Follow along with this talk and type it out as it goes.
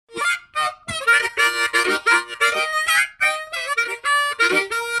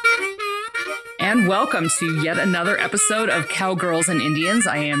welcome to yet another episode of Cowgirls and Indians.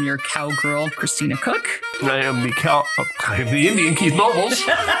 I am your cowgirl, Christina Cook. I am the Indian, Keith Nobles.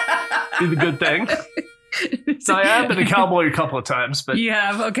 Do the good thing. So I have been a cowboy a couple of times, but you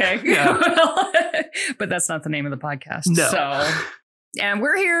have, okay. Yeah. Well, but that's not the name of the podcast. No. So, and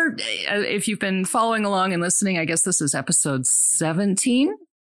we're here. If you've been following along and listening, I guess this is episode 17.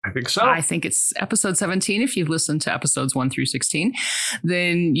 I think so. I think it's episode 17. If you've listened to episodes 1 through 16,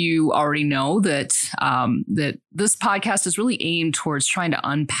 then you already know that that this podcast is really aimed towards trying to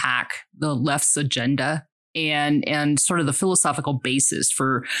unpack the left's agenda and sort of the philosophical basis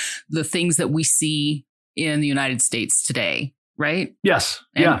for the things that we see in the United States today, right? Yes.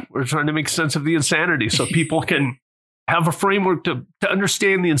 And we're trying to make sense of the insanity so people can have a framework to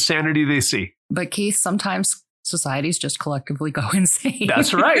understand the insanity they see. But Keith, sometimes societies just collectively go insane.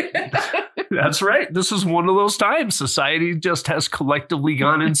 That's right. That's right. This is one of those times society just has collectively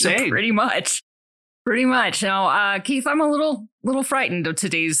gone insane. Pretty much. Now, Keith, I'm a little frightened of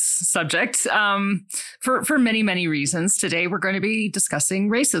today's subject for many, many reasons. Today, we're going to be discussing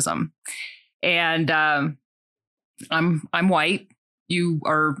racism. And I'm white. You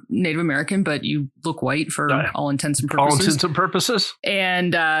are Native American, but you look white for all intents and purposes. All intents and purposes.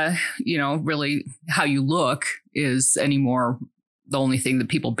 And, really how you look is anymore the only thing that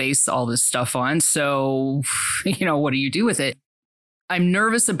people base all this stuff on. So, what do you do with it? I'm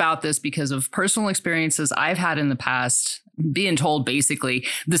nervous about this because of personal experiences I've had in the past, being told basically,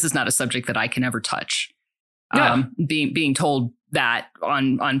 this is not a subject that I can ever touch. Yeah. Being told that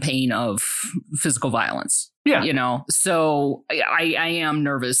on pain of physical violence. Yeah. So I am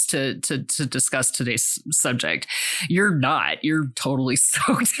nervous to discuss today's subject. You're not. You're totally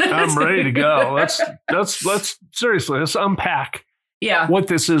stoked. I'm ready to go. Let's seriously, let's unpack what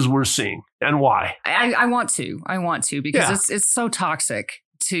this is we're seeing and why. I want to because it's so toxic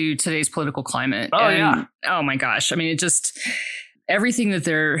to today's political climate. Oh my gosh. I mean, it just everything that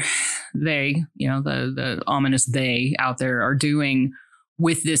the ominous they out there are doing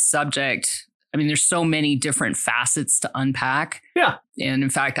with this subject. I mean, there's so many different facets to unpack. Yeah. And in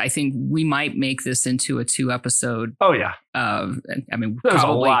fact, I think we might make this into a 2-episode. Oh, yeah. There's a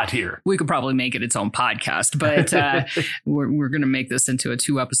lot here. We could probably make it its own podcast, but we're going to make this into a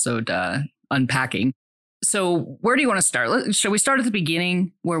 2-episode unpacking. So where do you want to start? Shall we start at the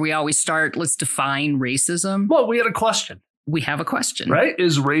beginning where we always start? Let's define racism. Well, we had a question. We have a question. Right?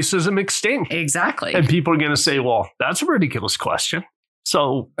 Is racism extinct? Exactly. And people are going to say, well, that's a ridiculous question.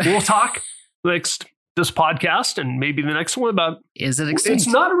 So we'll talk this podcast and maybe the next one about, is it extinct?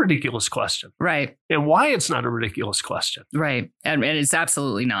 It's not a ridiculous question. Right. And why it's not a ridiculous question. Right. And it's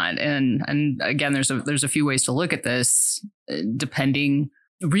absolutely not. And again, there's a few ways to look at this depending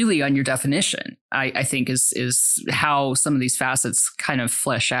really on your definition, I think is how some of these facets kind of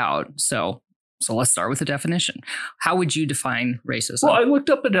flesh out. So let's start with the definition. How would you define racism? Well, I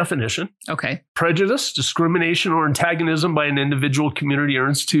looked up a definition. Okay. Prejudice, discrimination, or antagonism by an individual, community, or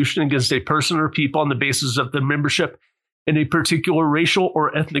institution against a person or people on the basis of their membership in a particular racial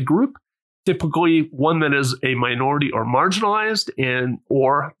or ethnic group, typically one that is a minority or marginalized,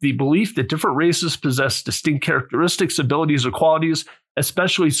 or the belief that different races possess distinct characteristics, abilities, or qualities,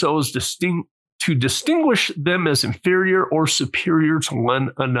 especially so as to distinguish them as inferior or superior to one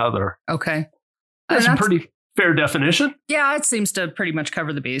another. Okay. That's a pretty fair definition. Yeah, it seems to pretty much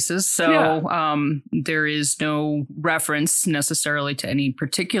cover the bases. So there is no reference necessarily to any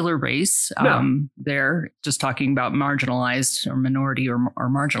particular race. They're just talking about marginalized or minority or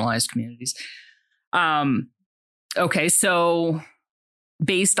marginalized communities. Okay, so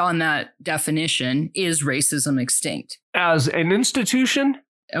based on that definition, is racism extinct? As an institution,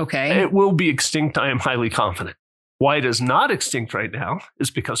 it will be extinct, I am highly confident. Why it is not extinct right now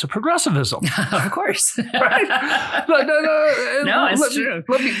is because of progressivism. Of course. Right? No, it's true.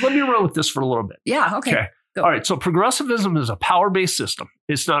 Let me run with this for a little bit. Yeah, okay. All right, so progressivism is a power-based system.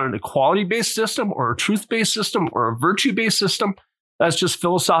 It's not an equality-based system or a truth-based system or a virtue-based system. That's just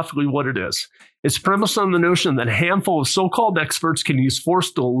philosophically what it is. It's premised on the notion that a handful of so-called experts can use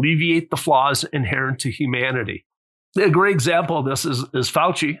force to alleviate the flaws inherent to humanity. A great example of this is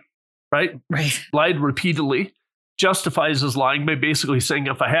Fauci, right? Right. Lied repeatedly. Justifies his lying by basically saying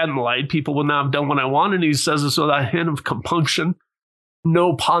if I hadn't lied, people would not have done what I wanted. And he says this without a hint of compunction,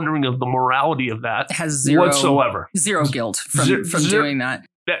 no pondering of the morality of that has zero whatsoever. Zero guilt from doing that.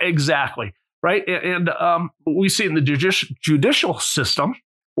 Exactly. Right. And we see in the judicial system,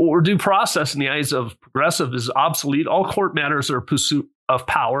 or due process in the eyes of progressive is obsolete. All court matters are a pursuit of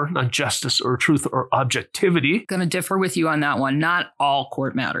power, not justice or truth or objectivity. Going to differ with you on that one. Not all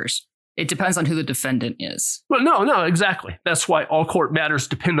court matters. It depends on who the defendant is. Well, no, exactly. That's why all court matters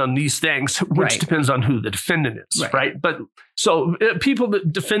depend on these things, which depends on who the defendant is, right? But so people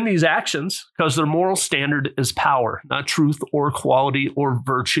that defend these actions, because their moral standard is power, not truth or quality or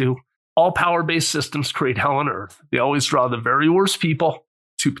virtue. All power-based systems create hell on earth. They always draw the very worst people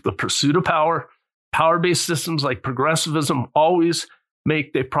to the pursuit of power. Power-based systems like progressivism always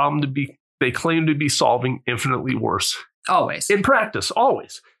make the problem they claim to be solving infinitely worse. Always. In practice,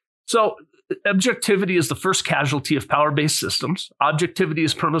 always. So objectivity is the first casualty of power-based systems. Objectivity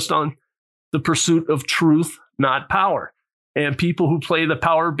is premised on the pursuit of truth, not power. And people who play the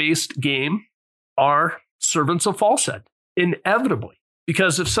power-based game are servants of falsehood, inevitably.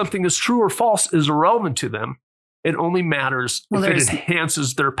 Because if something is true or false is irrelevant to them, it only matters if it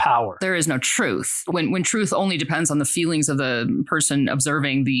enhances their power. There is no truth. When truth only depends on the feelings of the person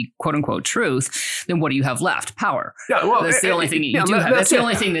observing the quote-unquote truth, then what do you have left? Power. Yeah, well, that's the only thing that you do have. That's the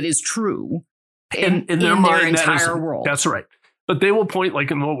only thing that is true in their entire world. That's right. But they will point,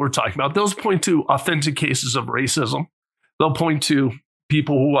 like in what we're talking about, they'll point to authentic cases of racism. They'll point to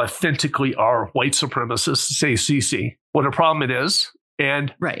people who authentically are white supremacists, say CC, what a problem it is.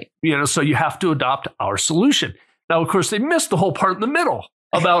 And, so you have to adopt our solution. Now, of course, they missed the whole part in the middle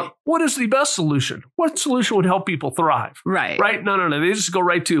about what is the best solution? What solution would help people thrive? Right. No. They just go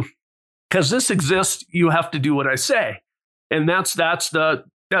right to, because this exists, you have to do what I say. And that's the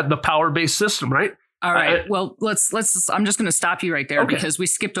power-based system, right? All right. Well, I'm just going to stop you right there because we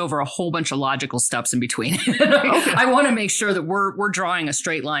skipped over a whole bunch of logical steps in between. I want to make sure that we're drawing a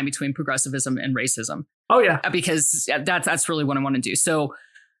straight line between progressivism and racism. Oh, yeah. Because that's really what I want to do. So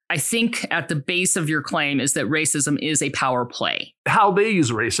I think at the base of your claim is that racism is a power play. How they use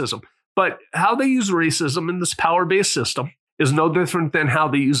racism. But how they use racism in this power-based system is no different than how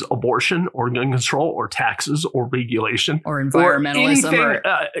they use abortion or gun control or taxes or regulation. Or environmentalism.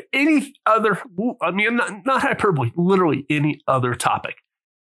 Or any other, not hyperbole, literally any other topic.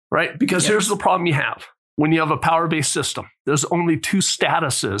 Right? Because here's the problem you have. When you have a power-based system, there's only two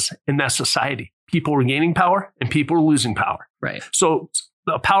statuses in that society. People are gaining power and people are losing power. Right. So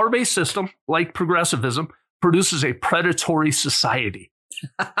a power-based system, like progressivism, produces a predatory society.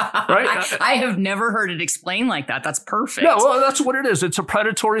 Right? I have never heard it explained like that. That's perfect. No, well, that's what it is. It's a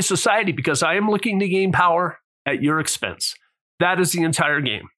predatory society because I am looking to gain power at your expense. That is the entire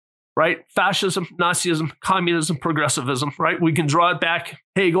game. Right? Fascism, Nazism, communism, progressivism, right? We can draw it back.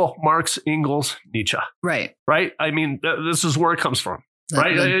 Hegel, Marx, Engels, Nietzsche. Right. Right? I mean, this is where it comes from.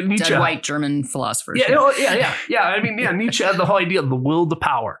 Right? Nietzsche. Dead white German philosophers. Yeah. I mean, Nietzsche had the whole idea of the will to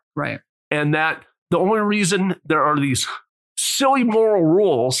power. Right. And that the only reason there are these silly moral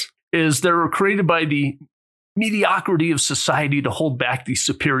rules is they were created by the mediocrity of society to hold back the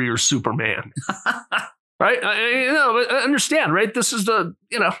superior Superman. Right? But understand, right? This is the,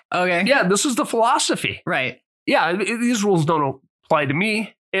 Okay. Yeah, this is the philosophy. Right. Yeah, these rules don't apply to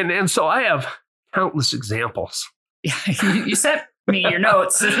me. And so I have countless examples. Yeah, you sent me your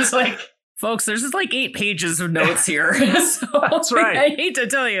notes. It's like, folks, there's just like 8 pages of notes here. So that's right. I hate to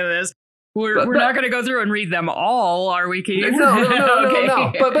tell you this. We're not going to go through and read them all, are we, Keith?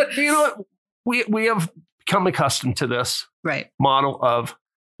 No. But you know what? We have become accustomed to this model of,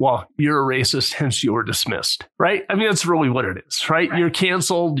 well, you're a racist, hence you're dismissed, right? I mean, that's really what it is, right? You're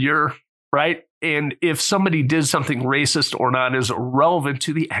canceled, right? And if somebody did something racist or not is irrelevant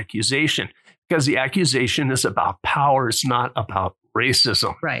to the accusation, because the accusation is about power, it's not about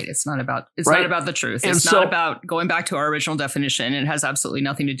racism. Right. It's not about the truth. It's not about going back to our original definition. It has absolutely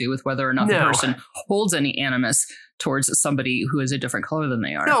nothing to do with whether or not the person holds any animus towards somebody who is a different color than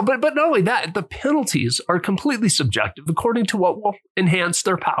they are. No, but not only that, the penalties are completely subjective according to what will enhance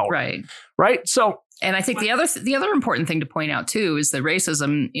their power. Right. So, and I think the other important thing to point out too is that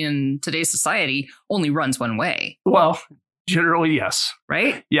racism in today's society only runs one way. Well, generally, yes.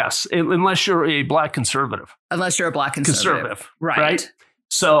 Right? Yes. Unless you're a black conservative. Unless you're a black conservative. Right.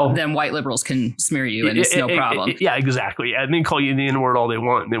 So then white liberals can smear you and it's no problem. Yeah, exactly. And they call you the N-word all they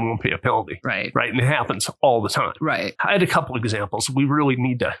want and they won't pay a penalty. Right. And it happens all the time. Right. I had a couple examples.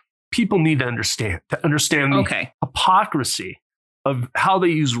 People need to understand the hypocrisy of how they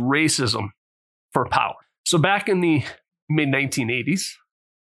use racism for power. So back in the mid-1980s,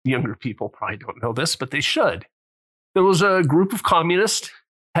 younger people probably don't know this, but they should. There was a group of communists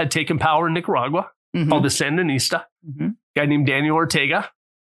had taken power in Nicaragua called the Sandinista. A guy named Daniel Ortega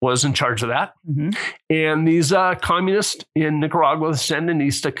was in charge of that. And these communists in Nicaragua, the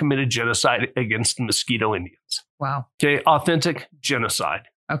Sandinista, committed genocide against the Mosquito Indians. Wow. Okay, authentic genocide.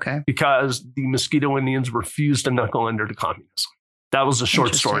 Okay. Because the Mosquito Indians refused to knuckle under to communism. That was a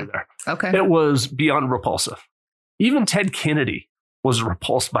short story there. Okay. It was beyond repulsive. Even Ted Kennedy was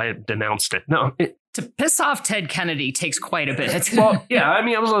repulsed by it, denounced it. No, to piss off Ted Kennedy takes quite a bit. Well, yeah, I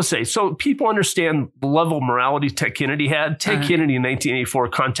mean, I was going to say, so people understand the level of morality Ted Kennedy had. Ted Kennedy in 1984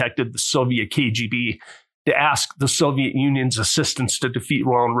 contacted the Soviet KGB to ask the Soviet Union's assistance to defeat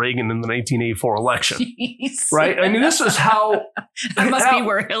Ronald Reagan in the 1984 election. Jeez. Right? I mean, this is how... That must be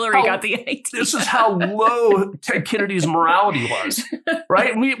where Hillary got the idea. This is how low Ted Kennedy's morality was,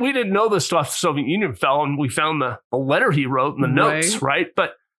 right? We didn't know this stuff the Soviet Union fell, and we found the letter he wrote in the notes, right?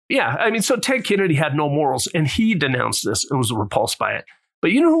 But yeah, I mean, so Ted Kennedy had no morals, and he denounced this and was repulsed by it.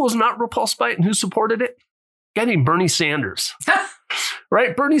 But you know who was not repulsed by it and who supported it? A guy named Bernie Sanders.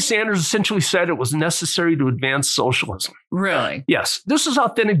 Right? Bernie Sanders essentially said it was necessary to advance socialism. Really? Yes. This is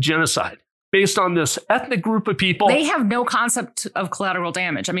authentic genocide based on this ethnic group of people. They have no concept of collateral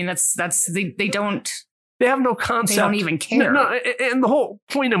damage. I mean, they don't. They have no concept. They don't even care. No, and the whole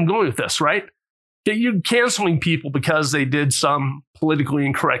point I'm going with this, right? You're canceling people because they did some politically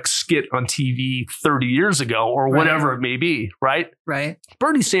incorrect skit on TV 30 years ago or whatever it may be, right? Right.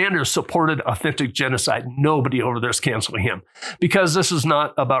 Bernie Sanders supported authentic genocide. Nobody over there is canceling him because this is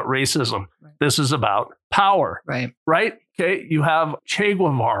not about racism. Right. This is about power. Right. Right? Okay. You have Che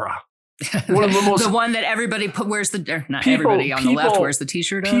Guevara. One of the most, the one that everybody wears everybody on the left wears the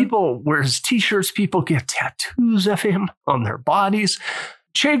t-shirt of. People wears t-shirts. People get tattoos of him on their bodies.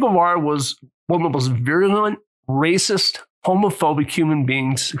 Che Guevara was one of the most virulent, racist, homophobic human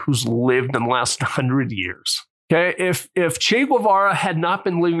beings who's lived in the last 100 years. Okay, if Che Guevara had not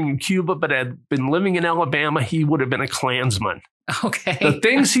been living in Cuba but had been living in Alabama, he would have been a Klansman. Okay. The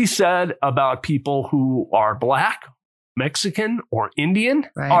things he said about people who are Black, Mexican, or Indian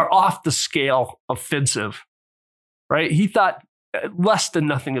are off the scale offensive. Right? He thought less than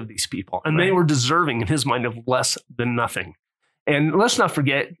nothing of these people, and they were deserving in his mind of less than nothing. And let's not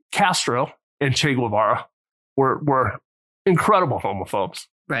forget, Castro and Che Guevara were incredible homophobes.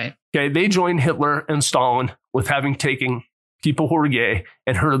 Right. Okay. They joined Hitler and Stalin with having taken people who were gay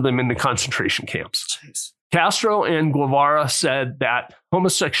and herded them into concentration camps. Jeez. Castro and Guevara said that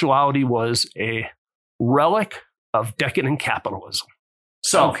homosexuality was a relic of decadent capitalism.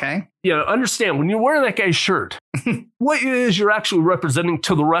 So, understand when you're wearing that guy's shirt, what it is you're actually representing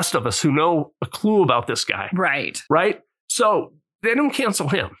to the rest of us who know a clue about this guy. Right. Right. So they don't cancel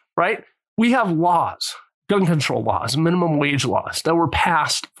him. Right. We have laws, gun control laws, minimum wage laws that were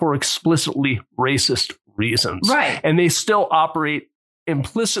passed for explicitly racist reasons. Right. And they still operate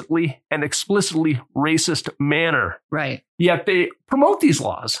implicitly and explicitly racist manner. Right. Yet they promote these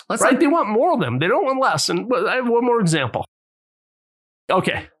laws. They want more of them. They don't want less. And I have one more example.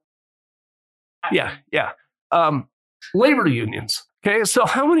 Okay. Yeah. Labor unions. Okay. So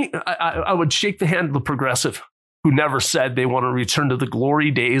how many, I would shake the hand of the progressive who never said they want to return to the glory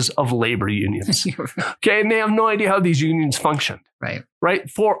days of labor unions. Okay. And they have no idea how these unions functioned. Right. Right.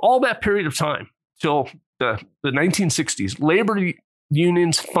 For all that period of time till the 1960s, labor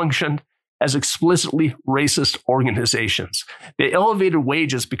unions functioned as explicitly racist organizations. They elevated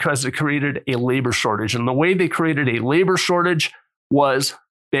wages because they created a labor shortage. And the way they created a labor shortage was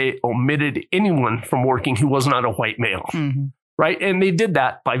they omitted anyone from working who was not a white male. Mm-hmm. Right. And they did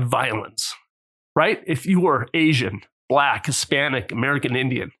that by violence. Right? If you were Asian, Black, Hispanic, American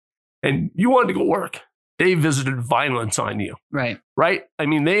Indian, and you wanted to go work, they visited violence on you. Right. Right? I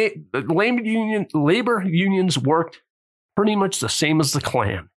mean, labor unions worked pretty much the same as the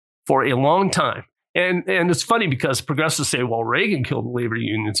Klan for a long time. And it's funny because progressives say, well, Reagan killed the labor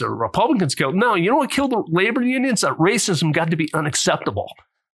unions or Republicans killed. No, you know what killed the labor unions? That racism got to be unacceptable.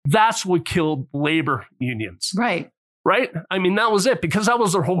 That's what killed labor unions. Right. Right? I mean, that was it because that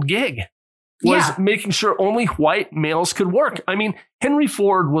was their whole gig. Was making sure only white males could work. I mean, Henry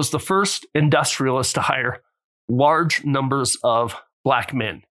Ford was the first industrialist to hire large numbers of Black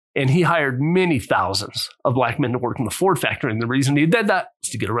men. And he hired many thousands of Black men to work in the Ford factory. And the reason he did that was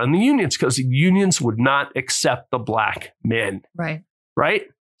to get around the unions because the unions would not accept the Black men. Right. Right?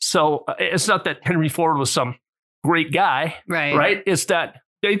 So it's not that Henry Ford was some great guy. Right. Right? It's that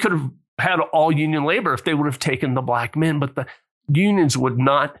they could have had all union labor if they would have taken the Black men, but the unions would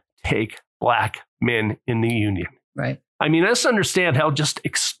not take Black men in the union. Right. I mean, let's understand how just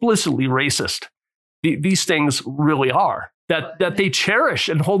explicitly racist these things really are, that they cherish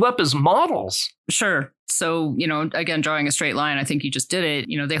and hold up as models. Sure. So, again, drawing a straight line, I think you just did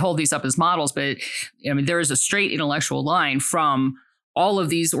it. They hold these up as models, but I mean, there is a straight intellectual line from all of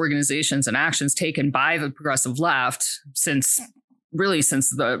these organizations and actions taken by the progressive left since really since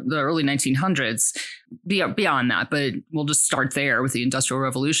the early 1900s, beyond that, but we'll just start there with the Industrial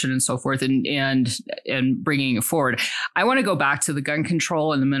Revolution and so forth, and bringing it forward. I want to go back to the gun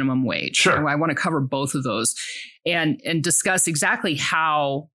control and the minimum wage. Sure. I want to cover both of those and discuss exactly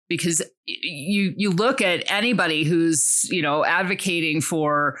how, because you look at anybody who's, advocating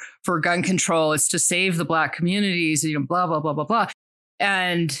for gun control, it's to save the Black communities, blah, blah, blah, blah, blah.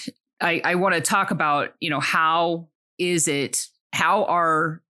 And I want to talk about, how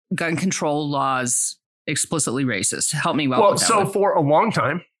are gun control laws explicitly racist? Help me Well, so for a long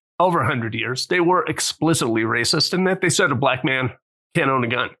time, over 100 years, they were explicitly racist in that they said a Black man can't own a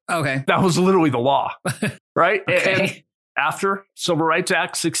gun. Okay. That was literally the law, right? Okay. And after Civil Rights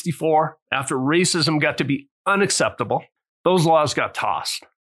Act 64, after racism got to be unacceptable, those laws got tossed.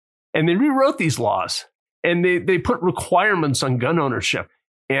 And they rewrote these laws, and they put requirements on gun ownership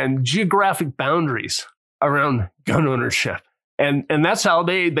and geographic boundaries around gun ownership. And that's how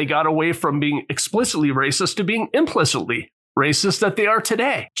they got away from being explicitly racist to being implicitly racist that they are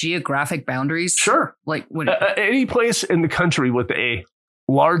today. Geographic boundaries? Sure. Like any place in the country with a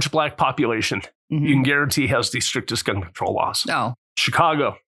large Black population, mm-hmm. you can guarantee has the strictest gun control laws. Oh.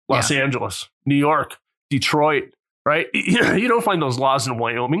 Chicago, Los Angeles, New York, Detroit, right? You don't find those laws in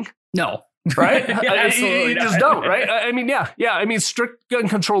Wyoming. No. Right? Absolutely you just don't, right? I mean, strict gun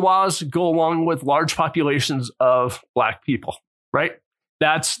control laws go along with large populations of Black people, right?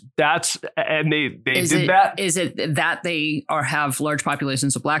 That's and they did that. Is it that they have large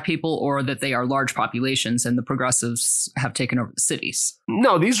populations of Black people, or that they are large populations and the progressives have taken over the cities?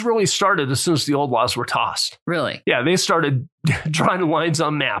 No, these really started as soon as the old laws were tossed. Really? Yeah, they started drawing lines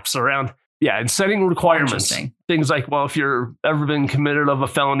on maps around, and setting requirements. Things like, well, if you're ever been committed of a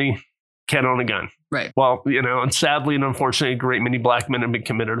felony, can't own a gun. Right. Well, and sadly and unfortunately, a great many Black men have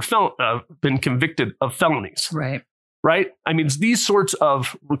been convicted of felonies. Right. Right. I mean, it's these sorts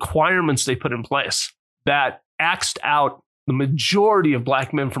of requirements they put in place that axed out the majority of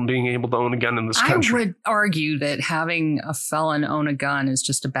Black men from being able to own a gun in this country. I would argue that having a felon own a gun is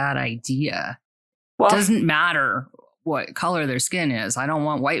just a bad idea. Well, it doesn't matter what color their skin is. I don't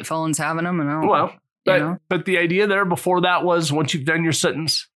want white felons having them. But the idea there before that was once you've done your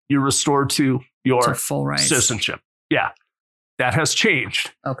sentence, you're restored to your full rights. Citizenship. Yeah. That has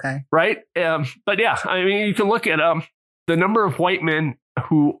changed. Okay. Right. But I mean, you can look at the number of white men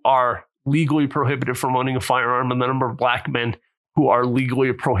who are legally prohibited from owning a firearm and the number of Black men who are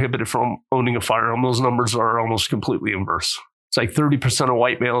legally prohibited from owning a firearm. Those numbers are almost completely inverse. It's like 30% of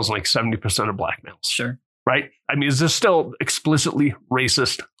white males and like 70% of Black males. Sure. Right. I mean, is this still explicitly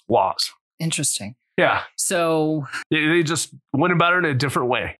racist laws? Interesting. Yeah. So they just went about it in a different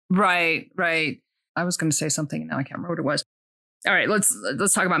way. Right. I was going to say something and now I can't remember what it was. All right, let's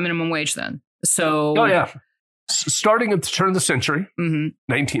talk about minimum wage then. So, starting at the turn of the century,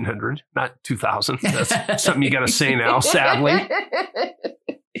 1900, not 2000. That's something you got to say now, sadly.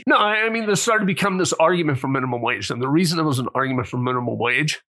 No, I mean, there started to become this argument for minimum wage. And the reason there was an argument for minimum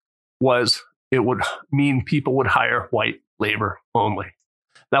wage was it would mean people would hire white labor only.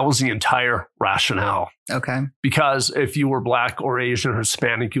 That was the entire rationale. Okay. Because if you were Black or Asian or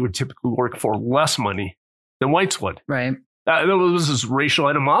Hispanic, you would typically work for less money than whites would. Right. There was this racial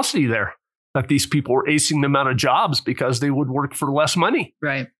animosity there that these people were acing them out of jobs because they would work for less money.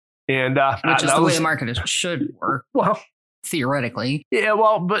 Right. And which is the way the market should work. Well, theoretically. Yeah.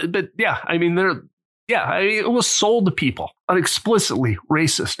 Well, but yeah, I mean, it was sold to people on explicitly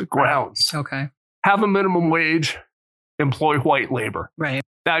racist grounds. Okay. Have a minimum wage, employ white labor. Right.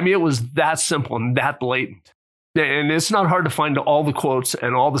 I mean, it was that simple and that blatant. And it's not hard to find all the quotes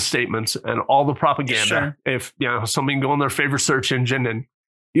and all the statements and all the propaganda. Sure. If somebody can go on their favorite search engine and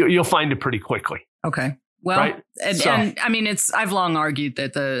you'll find it pretty quickly. Okay. Well, right? and I mean, I've long argued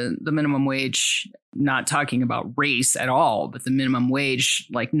that the minimum wage, not talking about race at all, but the minimum wage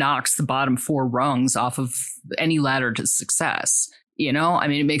like knocks the bottom 4 rungs off of any ladder to success. I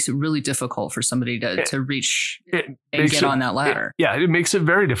mean, it makes it really difficult for somebody to reach and get on that ladder. It makes it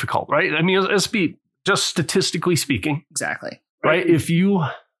very difficult, right? I mean, just statistically speaking. Exactly. Right. If you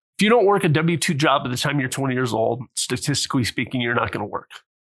don't work a W-2 job by the time you're 20 years old, statistically speaking, you're not going to work.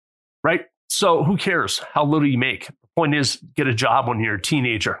 Right. So who cares how little you make? The point is, get a job when you're a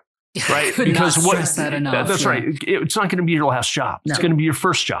teenager. Right. Because that enough. That's right. It's not going to be your last job. No. It's going to be your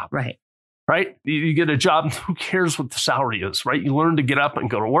first job. Right. Right. You get a job. Who cares what the salary is? Right. You learn to get up and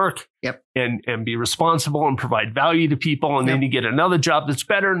go to work. Yep. And be responsible and provide value to people. And then you get another job that's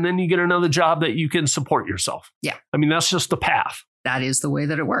better. And then you get another job that you can support yourself. Yeah. I mean, that's just the path. That is the way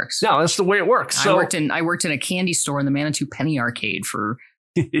that it works. No, that's the way it works. So I worked in a candy store in the Manitou Penny Arcade for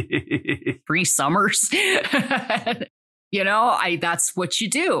 3 summers. that's what you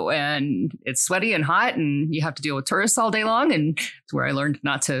do. And it's sweaty and hot and you have to deal with tourists all day long. And it's where I learned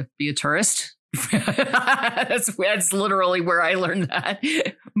not to be a tourist. That's literally where I learned that.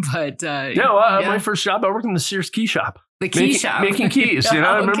 But my first job, I worked in the Sears key shop. The key shop. Making keys. Okay.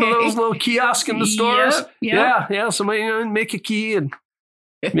 Remember those little kiosks in the stores? Yep. Yeah. Somebody make a key and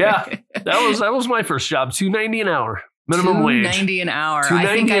that was my first job. $2.90 an hour. Minimum wage. $2.90 an hour.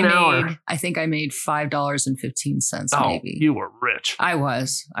 I think I made $5.15 maybe. You were rich. I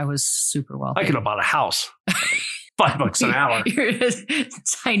was super wealthy. I could have bought a house. $5 an hour. You're a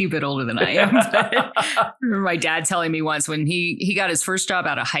tiny bit older than I am. But I remember my dad telling me once when he got his first job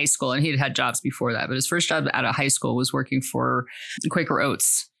out of high school, and he had jobs before that, but his first job out of high school was working for the Quaker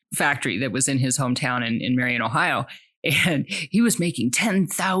Oats factory that was in his hometown in Marion, Ohio. And he was making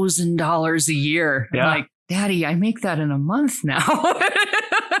 $10,000 a year. Yeah. I'm like, Daddy, I make that in a month now.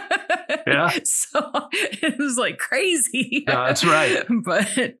 Yeah. So it was like crazy. No, that's right.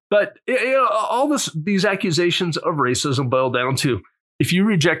 But all these accusations of racism boil down to, if you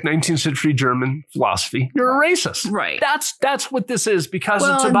reject 19th century German philosophy, you're a racist. Right. That's what this is, because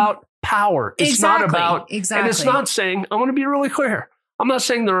it's about power. It's not about, and it's not saying, I want to be really clear. I'm not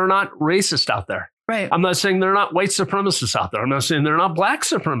saying there are not racists out there. Right. I'm not saying there are not white supremacists out there. I'm not saying there are not black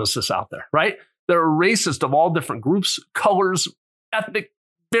supremacists out there, right? There are racists of all different groups, colors, ethnic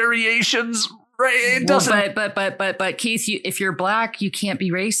variations. Right? It doesn't. But Keith, if you're black, you can't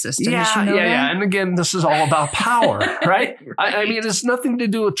be racist. Yeah. And again, this is all about power, right? I mean, it's nothing to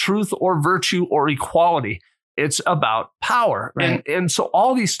do with truth or virtue or equality. It's about power, right. And so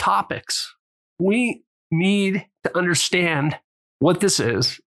all these topics, we need to understand what this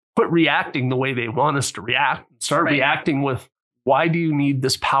is. Quit reacting the way they want us to react. Start reacting with, why do you need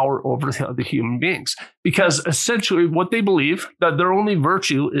this power over the other human beings? Because essentially what they believe, that their only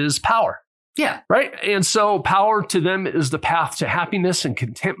virtue is power. Yeah. Right. And so power to them is the path to happiness and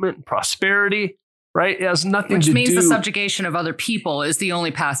contentment and prosperity. Right. It has nothing to do. Which means the subjugation of other people is the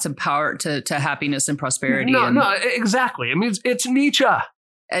only path to power, to happiness and prosperity. No, exactly. I mean, it's Nietzsche.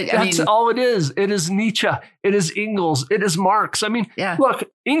 That's all it is. It is Nietzsche. It is Engels. It is Marx. I mean, look,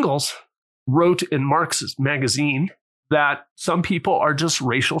 Engels wrote in Marx's magazine that some people are just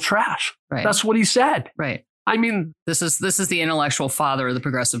racial trash. Right. That's what he said. Right. I mean, this is the intellectual father of the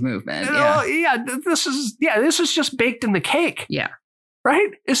progressive movement. This is just baked in the cake. Yeah.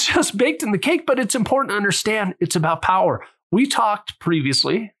 Right. It's just baked in the cake, but it's important to understand it's about power. We talked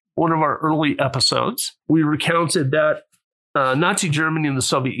previously, one of our early episodes, we recounted that Nazi Germany and the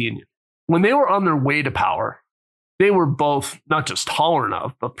Soviet Union, when they were on their way to power, they were both not just tolerant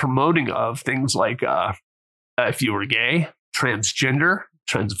of, but promoting of things like if you were gay, transgender,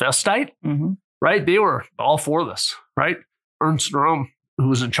 transvestite, right? They were all for this, right? Ernst Röhm, who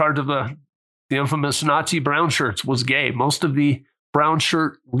was in charge of the infamous Nazi brown shirts, was gay. Most of the brown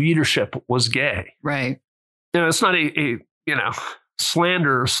shirt leadership was gay. Right. It's not a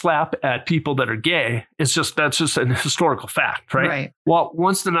slander or slap at people that are gay. That's just an historical fact, right? Right. Well,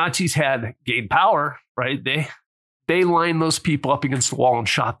 once the Nazis had gained power, right, they lined those people up against the wall and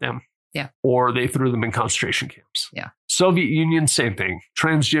shot them. Yeah. Or they threw them in concentration camps. Yeah. Soviet Union, same thing.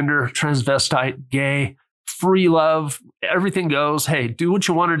 Transgender, transvestite, gay, free love, everything goes. Hey, do what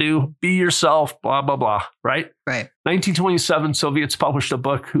you want to do. Be yourself, blah, blah, blah. Right? Right. 1927, Soviets published a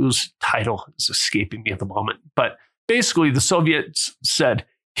book whose title is escaping me at the moment. But basically, the Soviets said,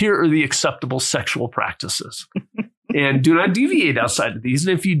 here are the acceptable sexual practices. And do not deviate outside of these.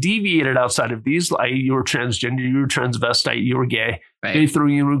 And if you deviated outside of these, like you were transgender, you were transvestite, you were gay, right, they threw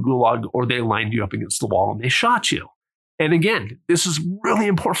you in a gulag or they lined you up against the wall and they shot you. And again, this is really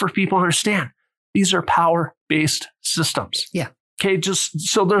important for people to understand. These are power-based systems. Yeah. Okay, just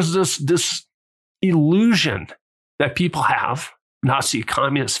so there's this illusion that people have, Nazi,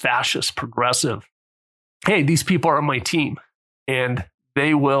 communist, fascist, progressive. Hey, these people are on my team and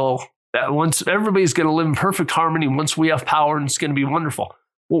they will, once everybody's going to live in perfect harmony, once we have power and it's going to be wonderful.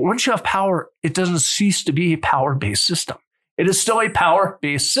 Well, once you have power, it doesn't cease to be a power-based system. It is still a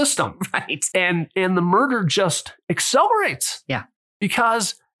power-based system. Right. And the murder just accelerates. Yeah.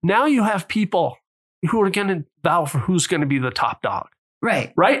 Because now you have people who are going to battle for who's going to be the top dog.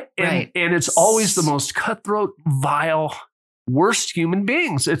 Right. Right. Right. And it's always the most cutthroat, vile, worst human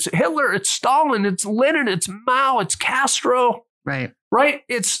beings. It's Hitler, it's Stalin, it's Lenin, it's Mao, it's Castro. Right. Right.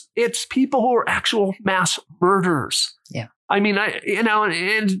 It's people who are actual mass murderers. Yeah. I mean,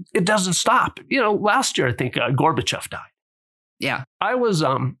 and it doesn't stop. Last year, I think Gorbachev died. Yeah. I was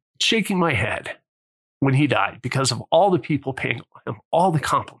shaking my head when he died because of all the people paying him all the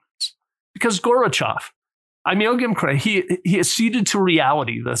compliments. Because Gorbachev, I'll give him credit. He acceded to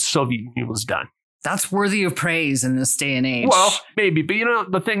reality. The Soviet Union was done. That's worthy of praise in this day and age. Well, maybe.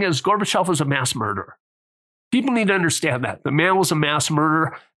 But the thing is, Gorbachev was a mass murderer. People need to understand that. The man was a mass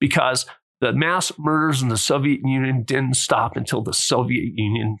murderer because the mass murders in the Soviet Union didn't stop until the Soviet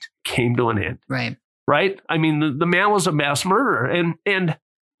Union came to an end. Right. Right? I mean, the man was a mass murderer. And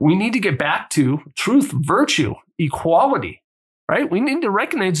we need to get back to truth, virtue, equality. Right? We need to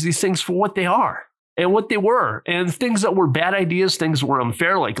recognize these things for what they are and what they were. And things that were bad ideas, things that were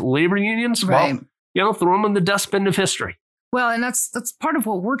unfair, like labor unions. Right. Well, throw them in the dustbin of history. Well, and that's part of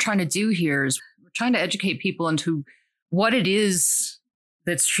what we're trying to do here is we're trying to educate people into what it is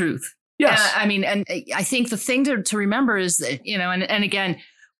that's truth. Yes. And I think the thing to remember is that, and again,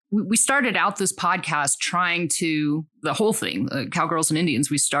 we started out this podcast the whole thing, Cowgirls and Indians,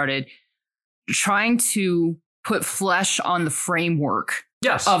 we started trying to put flesh on the framework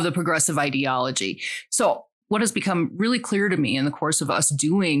of the progressive ideology. So what has become really clear to me in the course of us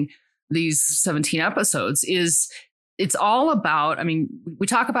doing these 17 episodes is it's all about, we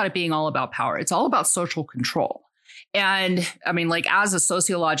talk about it being all about power. It's all about social control. And as a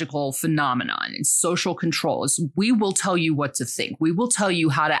sociological phenomenon, it's social control. We will tell you what to think. We will tell you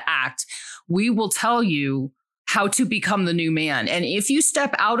how to act. We will tell you how to become the new man. And if you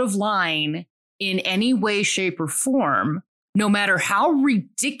step out of line in any way, shape, or form, no matter how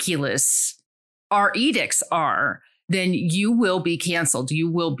ridiculous our edicts are, then you will be canceled. You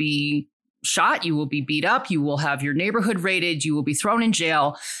will be shot. You will be beat up. You will have your neighborhood raided. You will be thrown in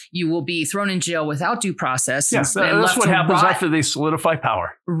jail. You will be thrown in jail without due process. Yes, that's what happens after they solidify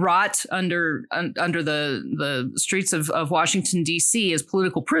power. Rot under the streets of Washington, D.C. as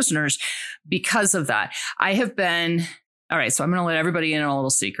political prisoners because of that. I have been, all right, so I'm going to let everybody in on a little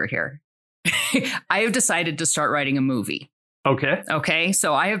secret here. I have decided to start writing a movie. Okay.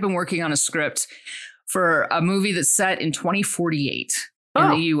 So I have been working on a script for a movie that's set in 2048 in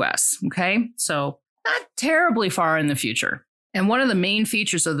the US. Okay. So not terribly far in the future. And one of the main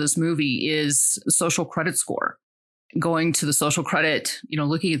features of this movie is social credit score. Going to the social credit,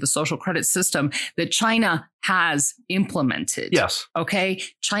 looking at the social credit system that China has implemented. Yes. Okay.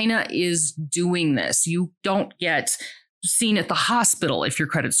 China is doing this. You don't get seen at the hospital if your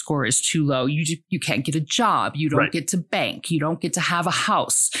credit score is too low. You can't get a job. You don't get to bank. You don't get to have a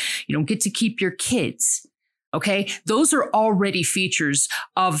house. You don't get to keep your kids. Okay. Those are already features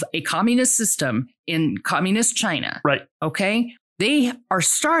of a communist system in communist China. Right. Okay. They are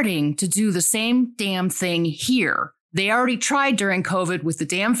starting to do the same damn thing here. They already tried during COVID with the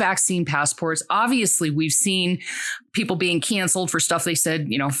damn vaccine passports. Obviously, we've seen people being canceled for stuff they said,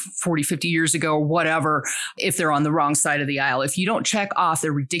 40, 50 years ago or whatever, if they're on the wrong side of the aisle. If you don't check off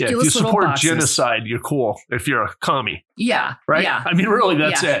their ridiculous little boxes. If you support genocide, you're cool. If you're a commie. Yeah. Right? Yeah. Really,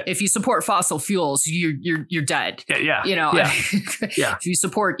 that's it. If you support fossil fuels, you're dead. Yeah. If you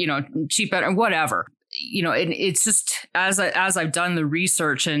support, cheap and whatever. And it's just as I've done the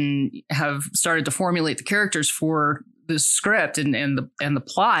research and have started to formulate the characters for the script and the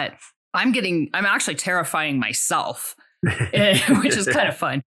plot, I'm actually terrifying myself, which is kind of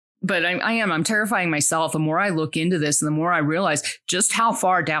fun. But I'm terrifying myself. The more I look into this and the more I realize just how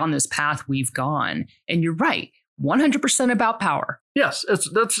far down this path we've gone. And you're right, 100% about power. Yes,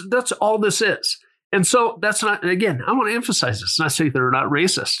 that's all this is. And so that's not, again, I want to emphasize this, not say they're not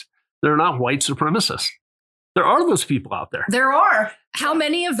racist. They're not white supremacists. There are those people out there. There are. How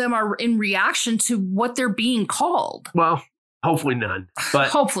many of them are in reaction to what they're being called? Well, hopefully none. But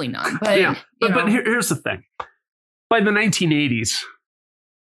hopefully none. But, yeah. But here's the thing. By the 1980s,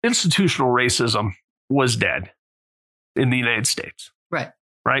 institutional racism was dead in the United States. Right.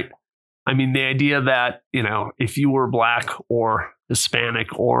 Right. The idea that, if you were Black or Hispanic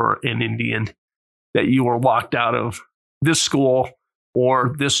or an Indian, that you were locked out of this school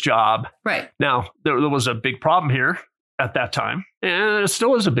or this job. Right. Now, there was a big problem here at that time, and it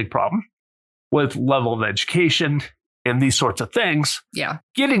still is a big problem with level of education and these sorts of things. Yeah.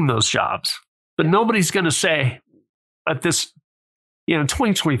 Getting those jobs. But nobody's going to say at this,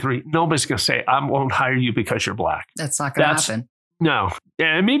 2023, nobody's going to say, I won't hire you because you're Black. That's not going to happen. No.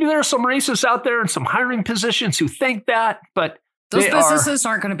 And maybe there are some racists out there in some hiring positions who think that, but those businesses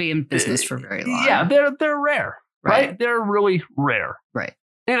aren't going to be in business for very long. Yeah, they're rare. Right? They're really rare. Right.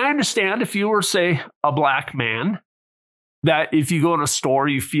 And I understand if you were, say, a Black man, that if you go in a store,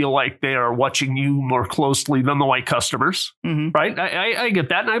 you feel like they are watching you more closely than the white customers. Mm-hmm. Right? I get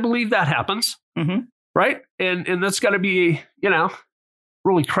that. And I believe that happens. Mm-hmm. Right? And that's got to be,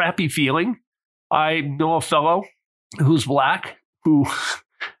 really crappy feeling. I know a fellow who's Black who,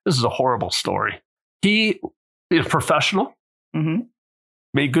 this is a horrible story. He is professional, mm-hmm.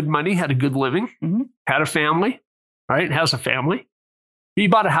 made good money, had a good living, mm-hmm. had a family. Right? Has a family. He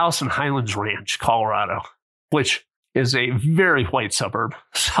bought a house in Highlands Ranch, Colorado, which is a very white suburb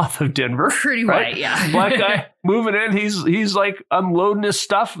south of Denver. Pretty right? white, yeah. Black guy moving in. He's like unloading his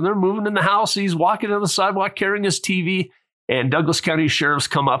stuff. And they're moving in the house. He's walking on the sidewalk carrying his TV. And Douglas County sheriffs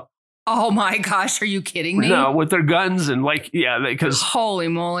come up. Oh my gosh, are you kidding me? No, with their guns and because holy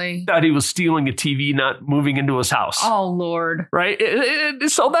moly, thought he was stealing a TV, not moving into his house. Oh Lord, right.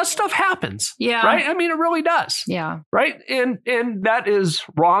 So that stuff happens. Yeah, right. I mean, it really does. Yeah, right. And that is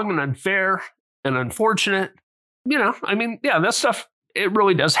wrong and unfair and unfortunate. I mean, that stuff, it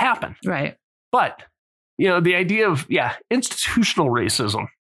really does happen. Right. But, the idea of, institutional racism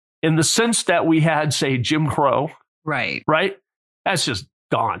in the sense that we had, say, Jim Crow. Right. Right. That's just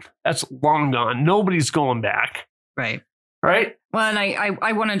gone. That's long gone. Nobody's going back. Right. Right. Well, and I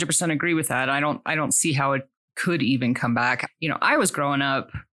 100% agree with that. I don't see how it could even come back. I was growing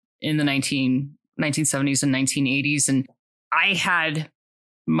up in the 1970s and 1980s, and I had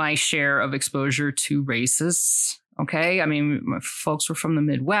my share of exposure to racists. Okay. I mean, my folks were from the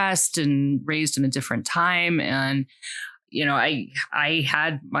Midwest and raised in a different time. And, I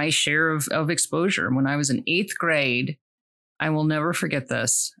had my share of exposure. When I was in 8th grade, I will never forget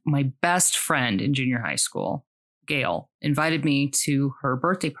this. My best friend in junior high school, Gail, invited me to her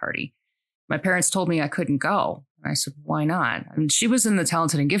birthday party. My parents told me I couldn't go. I said, why not? And she was in the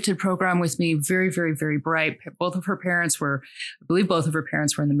Talented and Gifted program with me. Very, very, very bright. I believe both of her parents were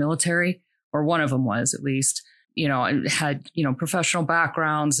in the military, or one of them was at least, and had, professional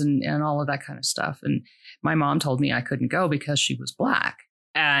backgrounds and all of that kind of stuff. And my mom told me I couldn't go because she was Black.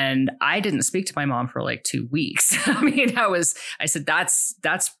 And I didn't speak to my mom for like 2 weeks. I mean, I said, that's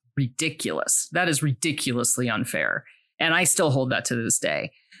ridiculous. That is ridiculously unfair. And I still hold that to this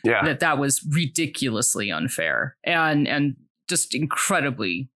day. Yeah. That was ridiculously unfair and just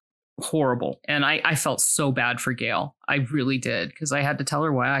incredibly horrible. And I felt so bad for Gail. I really did, because I had to tell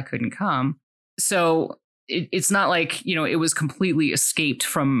her why I couldn't come. So it's not like, it was completely escaped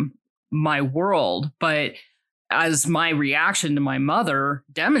from my world. But as my reaction to my mother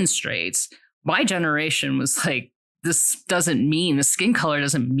demonstrates, my generation was like, the skin color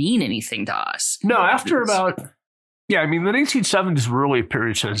doesn't mean anything to us. No, after about... Yeah, I mean, the 1970s were really a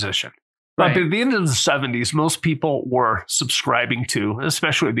period of transition. Right. But at the end of the 70s, most people were subscribing to,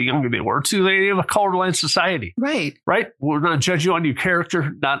 especially the younger they were, to the idea of a colorblind society. Right. Right? We're going to judge you on your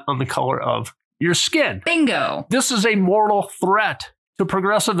character, not on the color of your skin. Bingo. This is a mortal threat to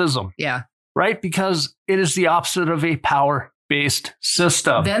progressivism. Yeah. Right? Because it is the opposite of a power-based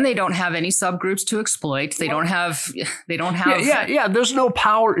system. Then they don't have any subgroups to exploit. They don't have. Yeah. There's no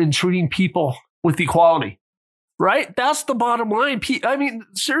power in treating people with equality. Right? That's the bottom line. I mean,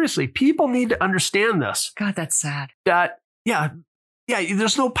 seriously, people need to understand this. God, that's sad.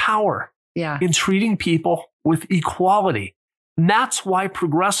 There's no power in treating people with equality. And that's why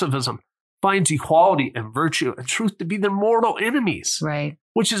progressivism finds equality and virtue and truth to be their mortal enemies. Right.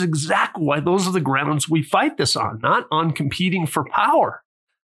 Which is exactly why those are the grounds we fight this on, not on competing for power.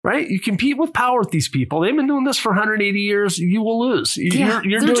 Right? You compete with power with these people. They've been doing this for 180 years. You will lose. They're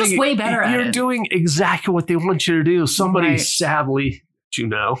just way better at it. You're doing exactly what they want you to do. Somebody, sadly,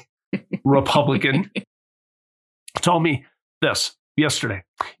 Republican, told me this yesterday.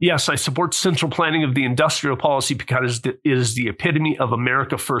 Yes, I support central planning of the industrial policy because it is the epitome of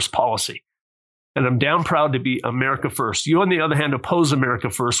America First policy. And I'm damn proud to be America First. You, on the other hand, oppose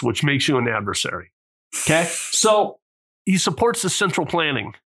America First, which makes you an adversary. Okay? So he supports the central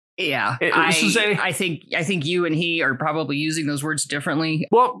planning. Yeah, I think you and he are probably using those words differently.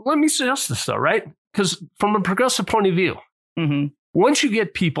 Well, let me suggest this, though, right? Because from a progressive point of view, once you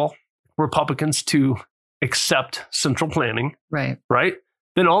get people, Republicans, to accept central planning, right,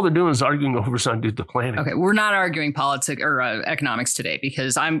 then all they're doing is arguing over who's going to do the planning. Okay, we're not arguing politics or economics today,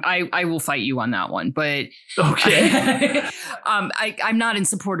 because I will fight you on that one. But okay, I'm not in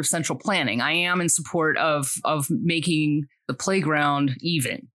support of central planning. I am in support of making the playground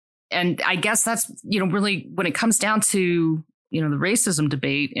even. And I guess that's, really when it comes down to, the racism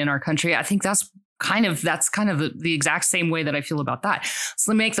debate in our country, I think that's kind of the exact same way that I feel about that.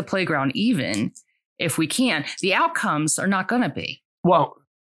 So make the playground even if we can. The outcomes are not going to be. Well,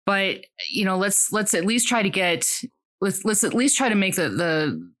 but, let's at least try to let's at least try to make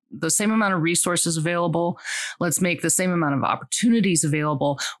the same amount of resources available. Let's make the same amount of opportunities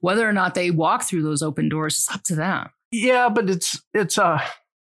available. Whether or not they walk through those open doors is up to them. Yeah, but it's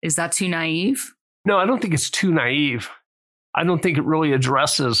is that too naive? No, I don't think it's too naive. I don't think it really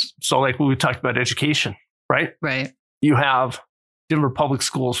addresses. So like when we talked about education, right? Right. You have Denver Public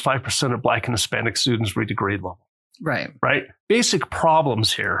Schools, 5% of Black and Hispanic students read to grade level. Right. Right. Basic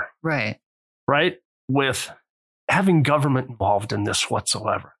problems here. Right. Right. With having government involved in this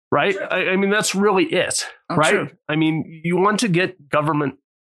whatsoever, right? I mean, that's really it, right? True. I mean, you want to get government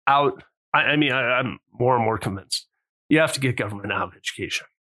out. I'm more and more convinced you have to get government out of education.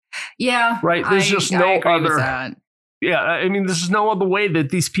 Yeah. Right. There's just no other. Yeah. I mean, this is no other way that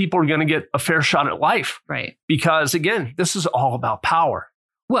these people are going to get a fair shot at life. Right. Because again, this is all about power.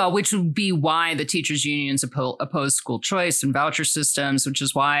 Well, which would be why the teachers' unions oppose school choice and voucher systems, which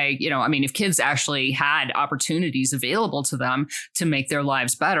is why, if kids actually had opportunities available to them to make their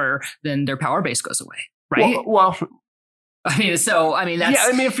lives better, then their power base goes away. Right. Well, that's. Yeah. I mean,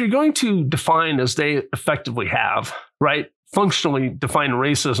 if you're going to define, as they effectively have, right, functionally define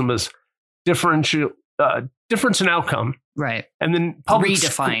racism as difference in outcome. Right. And then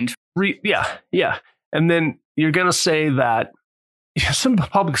redefined. Yeah. And then you're going to say that some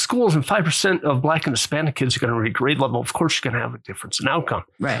public schools and 5% of Black and Hispanic kids are going to read grade level. Of course, you're going to have a difference in outcome.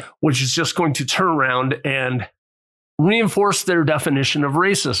 Right. Which is just going to turn around and reinforce their definition of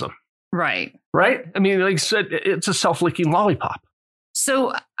racism. Right. Right. I mean, like I said, it's a self-licking lollipop.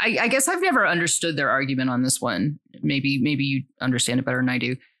 So I guess I've never understood their argument on this one. Maybe you understand it better than I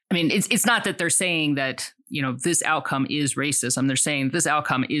do. I mean, it's not that they're saying that, this outcome is racism. They're saying this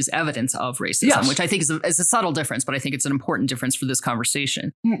outcome is evidence of racism, yes. Which I think is a subtle difference, but I think it's an important difference for this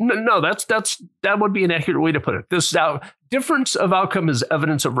conversation. No, that would be an accurate way to put it. This difference of outcome is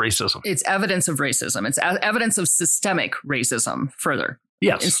evidence of racism. It's evidence of racism. It's evidence of systemic racism further.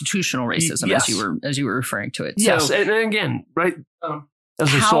 Yes. Institutional racism, yes. as you were referring to it. Yes. So, and again, right,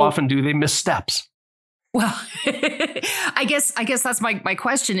 as they so often do, they miss steps. Well, I guess that's my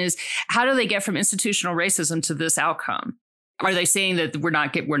question is, how do they get from institutional racism to this outcome? Are they saying that we're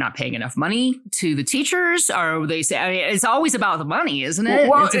not paying enough money to the teachers? Or are they say it's always about the money, isn't it?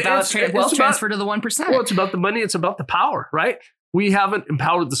 Well, it's about wealth transfer to the 1%. Well, it's about the money. It's about the power, right? We haven't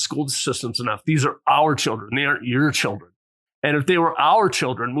empowered the school systems enough. These are our children. They aren't your children. And if they were our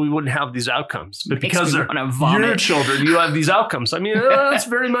children, we wouldn't have these outcomes. But because they're your children, you have these outcomes. I mean, that's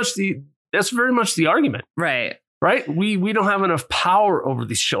very much the argument. Right. Right. We don't have enough power over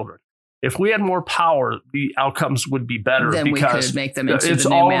these children. If we had more power, the outcomes would be better. Then because we could make them into it's the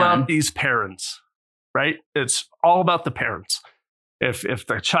new all man. about these parents, right? It's all about the parents. If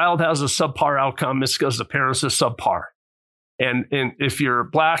the child has a subpar outcome, it's because the parents are subpar. And if you're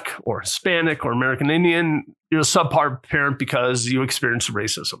Black or Hispanic or American Indian, you're a subpar parent because you experienced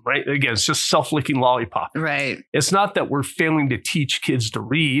racism, right? Again, it's just self-licking lollipop. Right. It's not that we're failing to teach kids to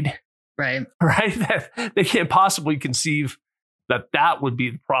read. Right. Right. That they can't possibly conceive that would be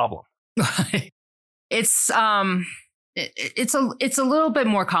the problem. It's a little bit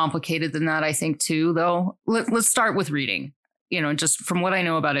more complicated than that, I think, too, though. Let's start with reading. Just from what I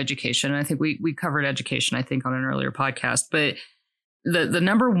know about education, I think we covered education, I think, on an earlier podcast, but the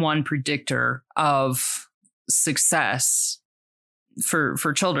number one predictor of success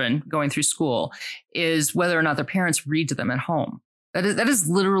for children going through school is whether or not their parents read to them at home. That is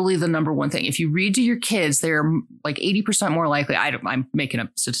literally the number one thing. If you read to your kids, they're like 80% more likely. I'm making up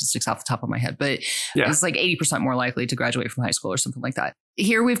statistics off the top of my head, but It's like 80% more likely to graduate from high school or something like that.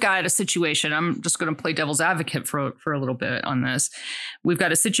 Here we've got a situation. I'm just going to play devil's advocate for a little bit on this. We've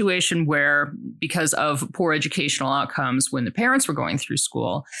got a situation where, because of poor educational outcomes when the parents were going through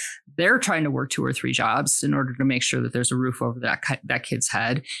school, they're trying to work 2 or 3 jobs in order to make sure that there's a roof over that kid's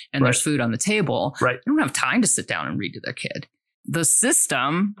head and there's food on the table. Right. They don't have time to sit down and read to their kid. The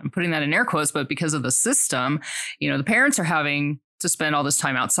system, I'm putting that in air quotes, but because of the system, the parents are having to spend all this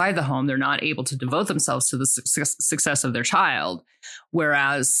time outside the home. They're not able to devote themselves to the success of their child.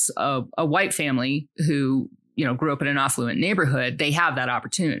 Whereas a white family who, grew up in an affluent neighborhood, they have that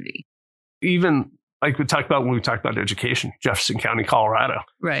opportunity. Even like we talked about when we talked about education, Jefferson County, Colorado,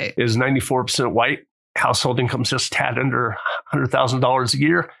 right, is 94% white. Household income just tad under $100,000 a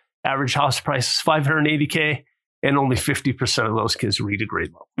year. Average house price is $580K. And only 50% of those kids read a grade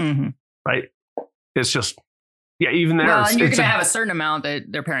level, right? It's just, even there. Well, and you're going to have a certain amount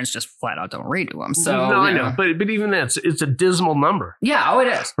that their parents just flat out don't read to them. So no, I know, but even that, it's a dismal number. Yeah, it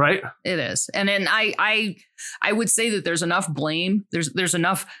is. Right? It is. And then I would say that there's enough blame. There's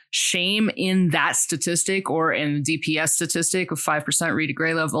enough shame in that statistic or in the DPS statistic of 5% read to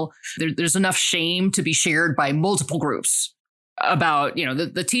grade level. There's enough shame to be shared by multiple groups. About,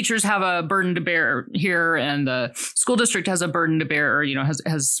 the teachers have a burden to bear here and the school district has a burden to bear, or,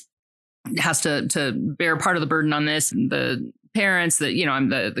 has to bear part of the burden on this. And the parents,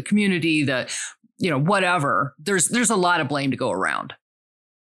 the community, whatever. There's a lot of blame to go around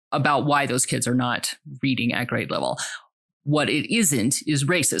about why those kids are not reading at grade level. What it isn't is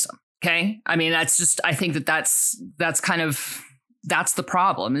racism. Okay. I mean, I think that's kind of that's the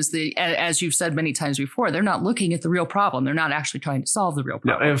problem, is as you've said many times before, they're not looking at the real problem. They're not actually trying to solve the real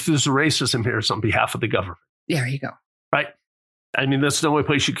problem. No, if there's racism here, it's on behalf of the government. There you go. Right. I mean, that's the only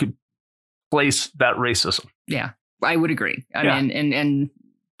place you could place that racism. Yeah, I would agree. I mean, and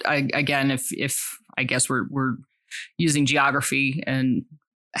again, if I guess we're using geography and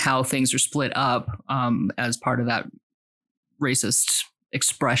how things are split up as part of that racist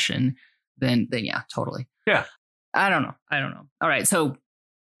expression, then yeah, totally. Yeah. I don't know. All right. So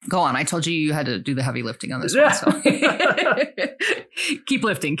go on. I told you had to do the heavy lifting on this one. So keep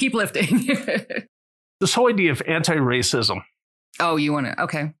lifting. This whole idea of anti-racism. Oh, you want to?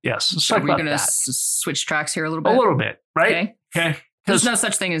 Okay. Yes. So we're going to switch tracks here a little bit? A little bit, right? Okay. There's no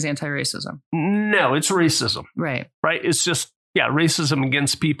such thing as anti-racism. No, it's racism. Right. Right. It's just, racism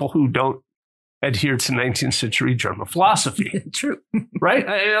against people who don't adhere to 19th century German philosophy. True. Right?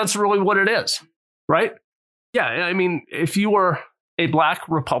 That's really what it is. Right? Yeah. I mean, if you were a black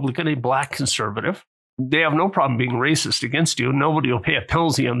Republican, a black conservative, they have no problem being racist against you. Nobody will pay a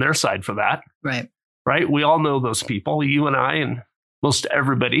penalty on their side for that. Right. Right? We all know those people. You and I and most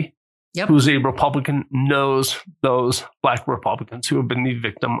everybody who's a Republican knows those black Republicans who have been the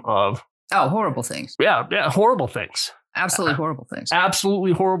victim of horrible things. Yeah, horrible things. Absolutely horrible things.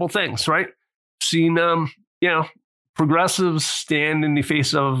 Absolutely horrible things, right? Seen progressives stand in the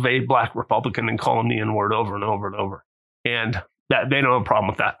face of a black Republican and call him the N-word over and over and over. And that they don't have a problem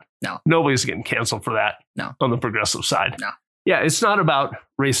with that. No. Nobody's getting canceled for that. No. On the progressive side. No. Yeah, it's not about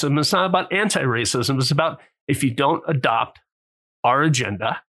racism. It's not about anti-racism. It's about if you don't adopt our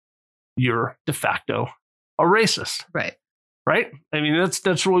agenda, you're de facto a racist. Right. Right? I mean,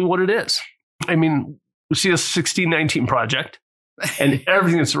 that's really what it is. I mean, we see a 1619 Project and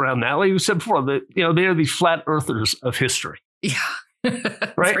everything that's around that. Like we said before, they are the flat earthers of history. Yeah.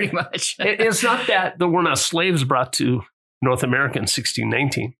 Right? Pretty much. It's not that there were not slaves brought to North America in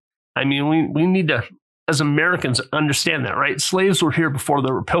 1619. I mean, we need to, as Americans, understand that, right? Slaves were here before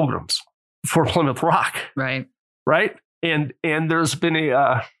there were pilgrims, before Plymouth Rock. Right. Right? And there's been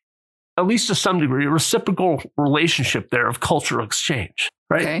at least to some degree, a reciprocal relationship there of cultural exchange,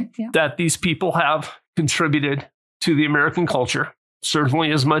 right? Okay, yeah. That these people have contributed to the American culture,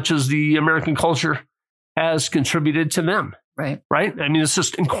 certainly as much as the American culture has contributed to them. Right. Right? I mean, it's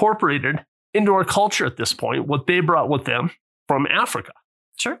just incorporated into our culture at this point, what they brought with them from Africa.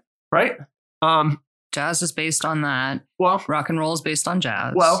 Sure. Right? Jazz is based on that. Well, rock and roll is based on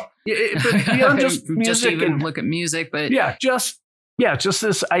jazz. Well, but beyond just music, just even look at music, but just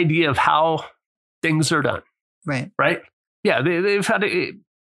this idea of how things are done. Right. Right. Yeah, they've had a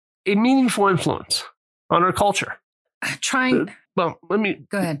meaningful influence on our culture. Well, let me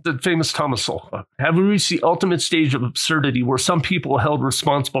go ahead. The famous Thomas Sowell quote: "Have we reached the ultimate stage of absurdity where some people are held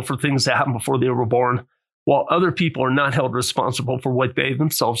responsible for things that happened before they were born, while other people are not held responsible for what they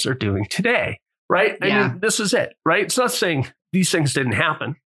themselves are doing today?" Right? I mean, this is it, right? It's not saying these things didn't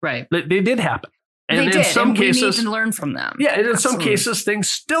happen. Right. They did happen. And they in did, some and cases, we need to learn from them. Yeah, and in some cases,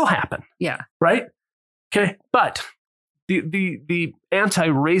 things still happen. Yeah. Right? Okay. But the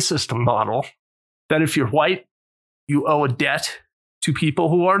anti-racist model that if you're white, you owe a debt to people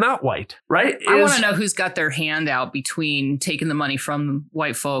who are not white, right? I want to know who's got their hand out between taking the money from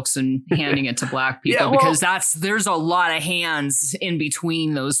white folks and handing it to black people, because there's a lot of hands in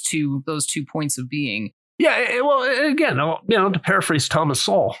between those two points of being. Yeah. Well, again, to paraphrase Thomas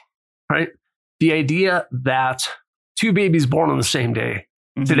Sowell, right? The idea that two babies born on the same day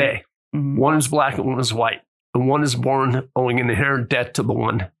today, one is black and one is white, and one is born owing an inherent debt to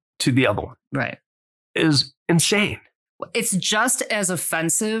the other one, right, is insane. It's just as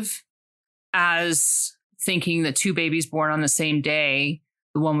offensive as thinking that two babies born on the same day,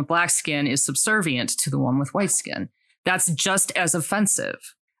 the one with black skin is subservient to the one with white skin. That's just as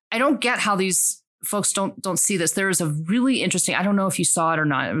offensive. I don't get how these folks don't see this. There is a really interesting, I don't know if you saw it or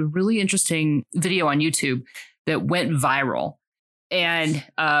not, a really interesting video on YouTube that went viral. And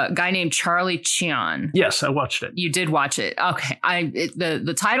a guy named Charlie Cheon. Yes, I watched it. You did watch it. Okay.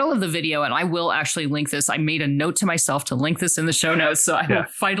 The title of the video, and I will actually link this. I made a note to myself to link this in the show notes. So I will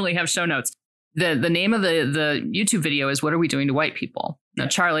finally have show notes. The name of the YouTube video is "What Are We Doing to White People?" Now,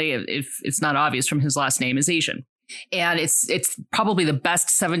 Charlie, if it's not obvious from his last name, is Asian. And it's probably the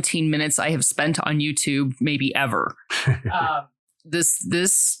best 17 minutes I have spent on YouTube, maybe ever.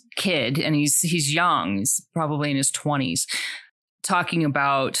 This kid, and he's young, he's probably in his 20s, talking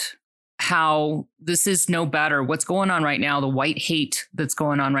about how this is no better. What's going on right now, the white hate that's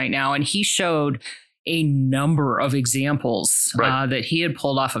going on right now. And he showed a number of examples that he had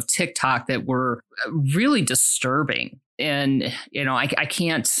pulled off of TikTok that were really disturbing. And, I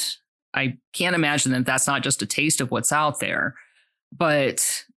can't imagine that that's not just a taste of what's out there.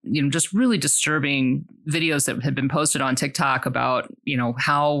 but just really disturbing videos that had been posted on TikTok about,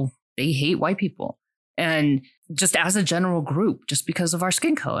 how they hate white people and just as a general group, just because of our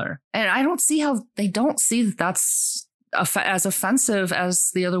skin color. And I don't see how they don't see that that's as offensive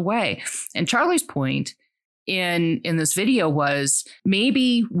as the other way. And Charlie's point in this video was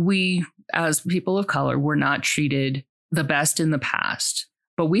maybe we as people of color were not treated the best in the past,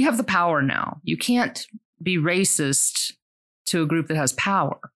 but we have the power now. You can't be racist to a group that has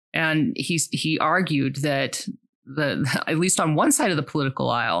power. And he argued that at least on one side of the political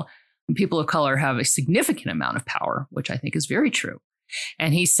aisle, people of color have a significant amount of power, which I think is very true.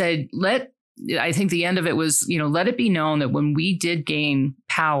 And he said, I think the end of it was, let it be known that when we did gain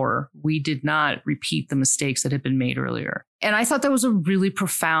power, we did not repeat the mistakes that had been made earlier. And I thought that was a really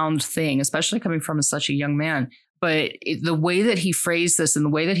profound thing, especially coming from such a young man. But the way that he phrased this and the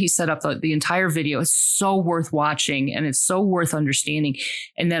way that he set up the entire video is so worth watching, and it's so worth understanding.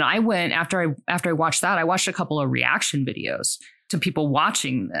 And then I went after I watched that, I watched a couple of reaction videos to people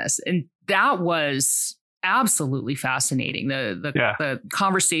watching this, and that was absolutely fascinating. The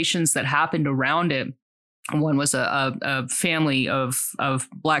conversations that happened around it. One was a family of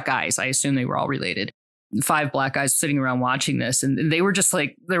Black guys. I assume they were all related. 5 Black guys sitting around watching this, and they were just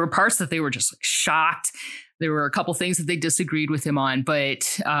like, there were parts that they were just like shocked. There were a couple things that they disagreed with him on, but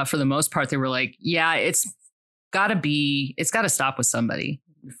for the most part, they were like, yeah, it's got to stop with somebody.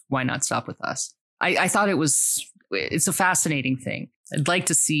 Why not stop with us? I thought it's a fascinating thing. I'd like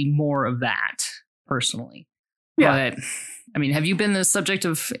to see more of that personally. Yeah. But I mean, have you been the subject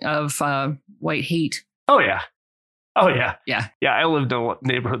of white hate? Oh, yeah. Oh, yeah. Yeah. Yeah. I lived in a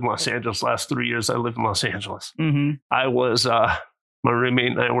neighborhood in Los Angeles. Last 3 years, I lived in Los Angeles. Mm-hmm. I was, my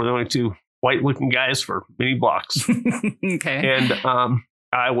roommate and I were the only 2 white looking guys for many blocks. Okay. And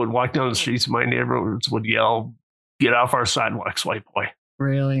I would walk down the streets of my neighborhoods, would yell, "Get off our sidewalks, white boy."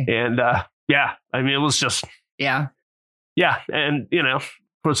 Really? And yeah, I mean, it was just. Yeah. Yeah. And, of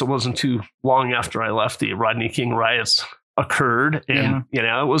course, it wasn't too long after I left, the Rodney King riots occurred. And,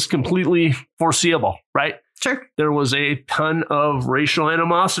 it was completely foreseeable, right? Sure. There was a ton of racial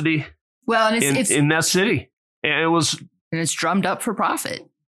animosity in that city. And it's drummed up for profit.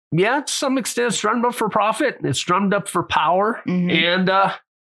 Yeah, to some extent, it's drummed up for profit. It's drummed up for power. Mm-hmm.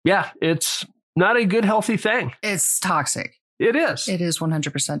 And it's not a good, healthy thing. It's toxic. It is. It is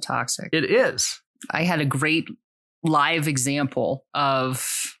 100% toxic. It is. I had a great live example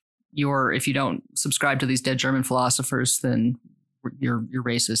of if you don't subscribe to these dead German philosophers, then you're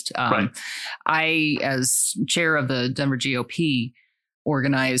racist. Right. I, as chair of the Denver GOP,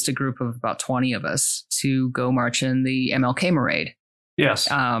 organized a group of about 20 of us to go march in the MLK Parade. Yes.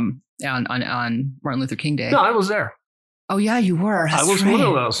 On Martin Luther King Day. No, I was there. Oh, yeah, you were. I was one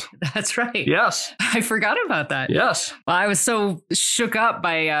of those. That's right. Yes. I forgot about that. Yes. Well, I was so shook up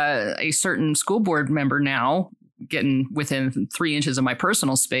by a certain school board member now getting within 3 inches of my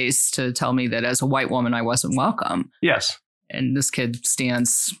personal space to tell me that as a white woman, I wasn't welcome. Yes. And this kid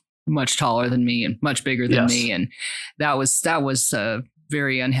stands much taller than me and much bigger than me. And that was a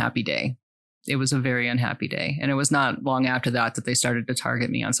very unhappy day. It was a very unhappy day. And it was not long after that they started to target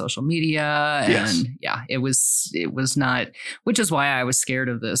me on social media. And it was not, which is why I was scared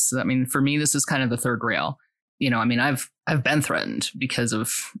of this. I mean, for me, this is kind of the third rail. I mean, I've been threatened because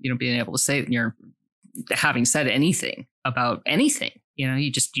of, being able to say that you're having said anything about anything,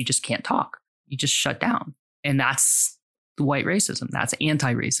 you just can't talk. You just shut down. And that's the white racism. That's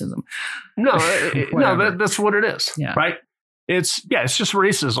anti-racism. No, that's what it is. Yeah. Right. It's just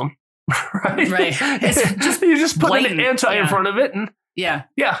racism. Right. It's just you just put blatant, an anti in front of it. And yeah.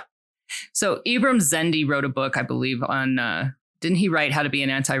 So Ibram Kendi wrote a book, I believe, on didn't he write How to Be an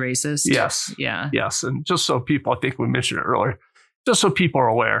Anti-Racist? Yes. Yeah. Yes. And just so people, I think we mentioned it earlier, just so people are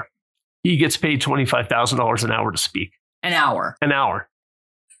aware, he gets paid $25,000 an hour to speak. An hour.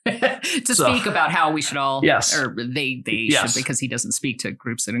 Speak about how we should all, or they should, because he doesn't speak to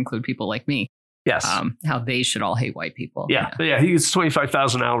groups that include people like me. Yes. How they should all hate white people. Yeah. He gets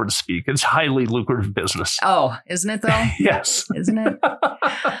 $25,000 an hour to speak. It's highly lucrative business. Oh, isn't it though? Yes. Isn't it?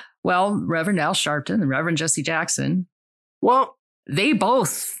 Well, Reverend Al Sharpton and Reverend Jesse Jackson. Well, they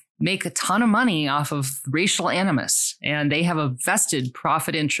both make a ton of money off of racial animus, and they have a vested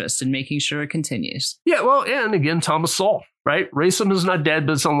profit interest in making sure it continues. Yeah. Well, and again, Thomas Sowell, right? Racism is not dead,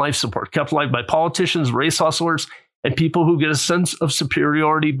 but it's on life support, kept alive by politicians, race hustlers, and people who get a sense of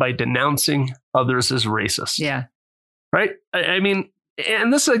superiority by denouncing others as racist. Yeah. Right. I mean,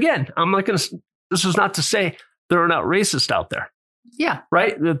 and this again, this is not to say there are not racists out there. Yeah.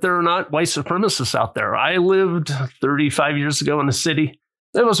 Right. That there are not white supremacists out there. I lived 35 years ago in a city.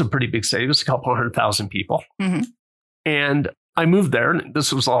 It was a pretty big city. It was a couple 100,000 people. Mm-hmm. And I moved there, and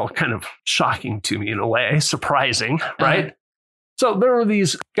this was all kind of shocking to me in a way, surprising, right? So there were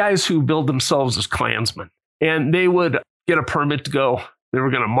these guys who billed themselves as Klansmen, and they would get a permit to go. They were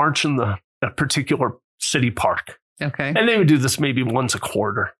going to march in a particular city park. Okay. And they would do this maybe once a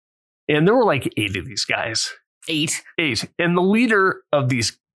quarter. And there were like 8 of these guys. 8. And the leader of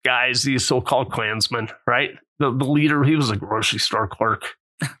these guys, these so-called Klansmen, right? The leader, he was a grocery store clerk.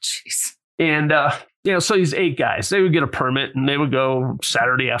 Oh, jeez. And, so these 8 guys, they would get a permit and they would go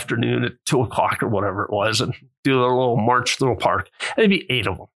Saturday afternoon at 2:00 or whatever it was and do their little march through a park. And there'd be 8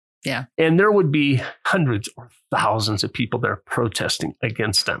 of them. Yeah. And there would be hundreds or thousands of people there protesting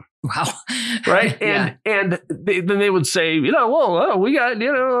against them. Wow. Right. And then they would say, we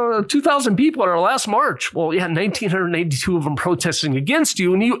got, 2,000 people at our last march. Well, 1,992 of them protesting against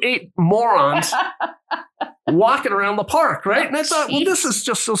you, and you 8 morons walking around the park. Right. And I thought, well, this is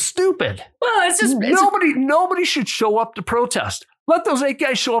just so stupid. Well, it's just nobody should show up to protest. Let those 8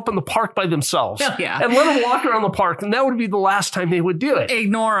 guys show up in the park by themselves and let them walk around the park. And that would be the last time they would do it.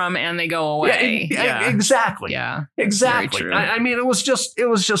 Ignore them and they go away. Exactly. Yeah, exactly. I mean, it was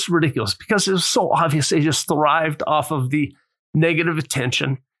just ridiculous because it was so obvious. They just thrived off of the negative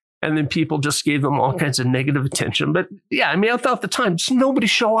attention. And then people just gave them all kinds of negative attention. But I thought at the time, just nobody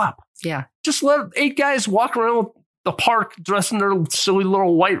show up. Yeah. Just let 8 guys walk around the park dressed in their silly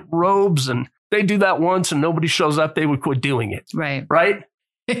little white robes, and they do that once and nobody shows up, they would quit doing it. Right. Right.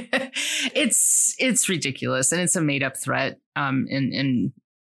 It's ridiculous. And it's a made up threat in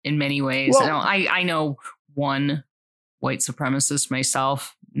many ways. Well, I know one white supremacist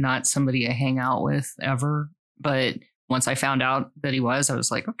myself, not somebody I hang out with ever. But once I found out that he was, I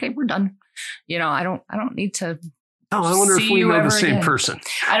was like, okay, we're done. I don't need to. Oh, I wonder if we know the same person.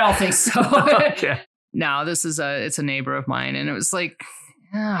 I don't think so. Okay. No, it's a neighbor of mine. And it was like,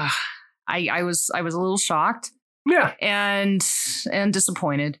 I was a little shocked. Yeah. And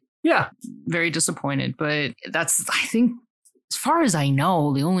disappointed. Yeah. Very disappointed. But that's, I think, as far as I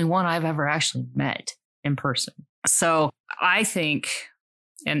know, the only one I've ever actually met in person. So I think,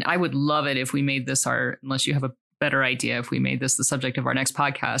 and I would love it if we made this unless you have a better idea, if we made this the subject of our next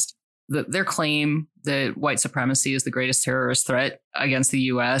podcast, their claim that white supremacy is the greatest terrorist threat against the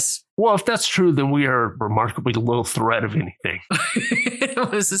U.S. Well, if that's true, then we are remarkably low threat of anything.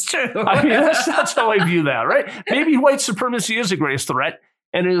 This is true. I mean, that's how I view that, right? Maybe white supremacy is the greatest threat,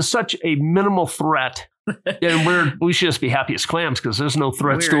 and it is such a minimal threat. And we should just be happy as clams because there's no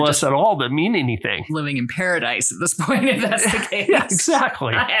threats to us at all that mean anything. Living in paradise at this point, if that's the case. Yeah,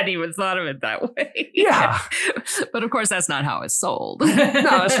 exactly. I hadn't even thought of it that way. Yeah. But of course, that's not how it's sold. No,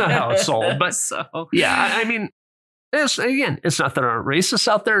 that's not how it's sold. But I mean, it's not that there aren't racists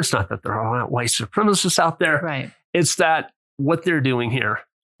out there. It's not that there aren't white supremacists out there. Right. It's that what they're doing here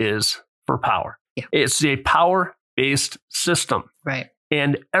is for power. Yeah. It's a power-based system. Right.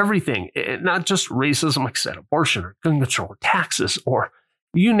 And everything, not just racism, like I said, abortion or gun control or taxes or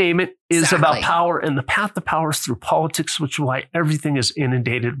you name it, is about power. And the path to power is through politics, which is why everything is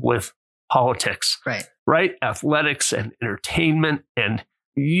inundated with politics. Right. Right? Athletics and entertainment and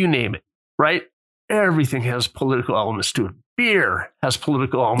you name it. Right? Everything has political elements to it. Beer has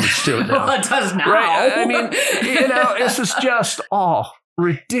political elements to it now. Well, it does now. Right? I mean, this is just all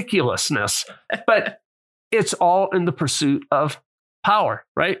ridiculousness. But it's all in the pursuit of power,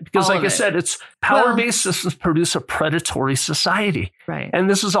 right? Because like I said, it's power-based systems produce a predatory society. Right. And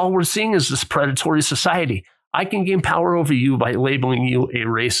this is all we're seeing is this predatory society. I can gain power over you by labeling you a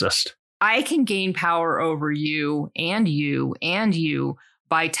racist. I can gain power over you and you and you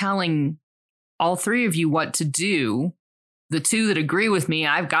by telling all 3 of you what to do. The 2 that agree with me,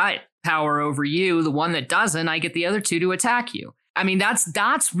 I've got power over you. The one that doesn't, I get the other 2 to attack you. I mean,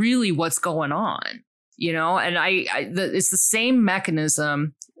 that's really what's going on. And it's the same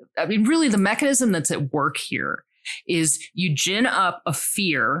mechanism. I mean, really, the mechanism that's at work here is you gin up a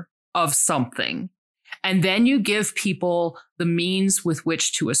fear of something, and then you give people the means with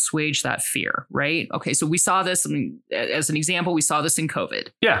which to assuage that fear, right? Okay, so we saw this, as an example, we saw this in COVID.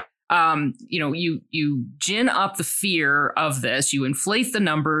 Yeah. You gin up the fear of this, you inflate the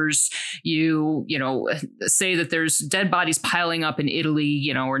numbers, you say that there's dead bodies piling up in Italy,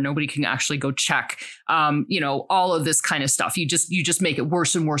 where nobody can actually go check, all of this kind of stuff. You just make it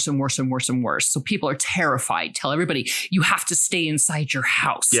worse and worse and worse and worse and worse. So people are terrified. Tell everybody you have to stay inside your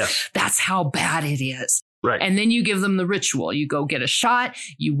house. Yes. That's how bad it is. Right. And then you give them the ritual. You go get a shot,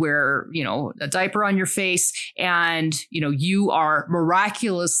 you wear, a diaper on your face, and, you are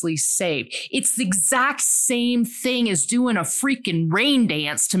miraculously saved. It's the exact same thing as doing a freaking rain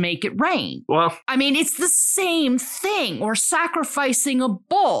dance to make it rain. Well, I mean, it's the same thing, or sacrificing a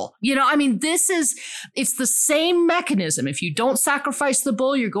bull. It's the same mechanism. If you don't sacrifice the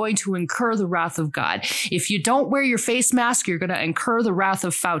bull, you're going to incur the wrath of God. If you don't wear your face mask, you're going to incur the wrath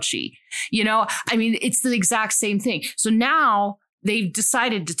of Fauci. It's the exact same thing. So now they've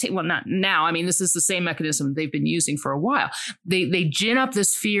decided to take, well, not now. I mean, this is the same mechanism they've been using for a while. They gin up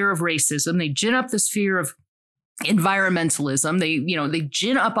this fear of racism. They gin up this fear of environmentalism. They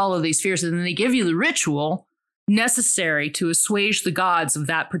gin up all of these fears, and then they give you the ritual necessary to assuage the gods of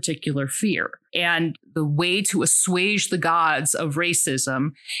that particular fear. And the way to assuage the gods of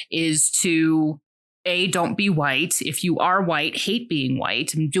racism is to don't be white. If you are white, hate being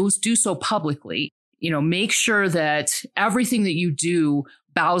white, and do so publicly. Make sure that everything that you do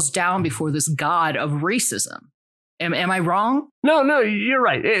bows down before this god of racism. Am I wrong? No, you're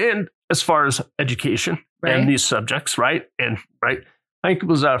right. And as far as education and these subjects, right? And I think it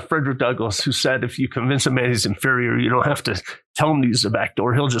was Frederick Douglass who said, if you convince a man he's inferior, you don't have to tell him to use the back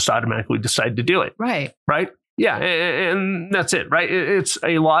door. He'll just automatically decide to do it. Right. Right. Yeah, and that's it, right? It's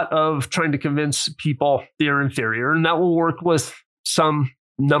a lot of trying to convince people they're inferior, and that will work with some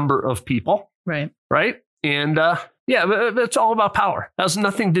number of people. Right. Right. And that's all about power. It has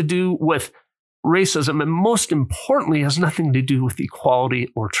nothing to do with racism, and most importantly, has nothing to do with equality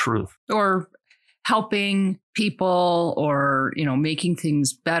or truth. Or helping people, or, making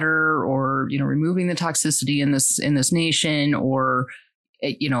things better, or, removing the toxicity in this nation, or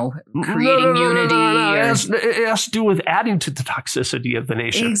creating unity. It has to do with adding to the toxicity of the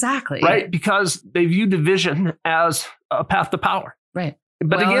nation. Exactly. Right? Because they view division as a path to power. Right.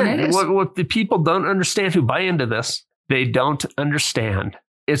 But again, what the people don't understand who buy into this, they don't understand.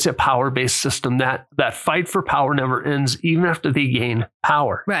 It's a power-based system. That fight for power never ends, even after they gain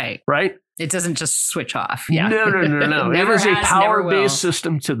power. Right. Right? It doesn't just switch off. Yeah. No. It is a power-based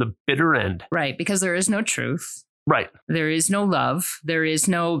system to the bitter end. Right. Because there is no truth. Right. There is no love. There's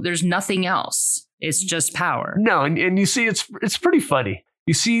nothing else. It's just power. No, and you see, it's pretty funny.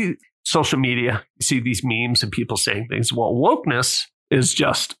 You see social media, you see these memes and people saying things. Well, wokeness is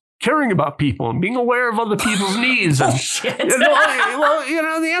just caring about people and being aware of other people's needs. And, the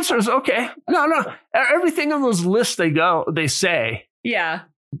answer is okay. No. Everything on those lists they say. Yeah.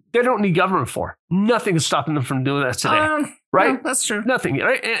 They don't need government for. Nothing is stopping them from doing that today. Right? No, that's true. Nothing.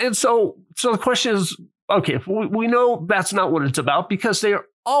 Right? And so the question is, okay, we know that's not what it's about, because they are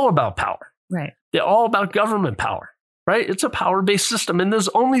all about power. Right. They're all about government power, right? It's a power-based system. And there's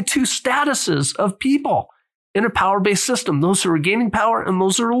only two statuses of people in a power-based system: those who are gaining power and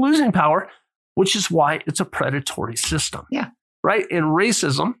those who are losing power, which is why it's a predatory system. Yeah. Right? And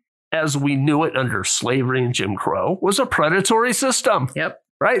racism, as we knew it under slavery and Jim Crow, was a predatory system. Yep.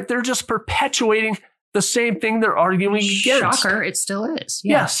 Right? They're just perpetuating the same thing they're arguing against. Shocker, it still is.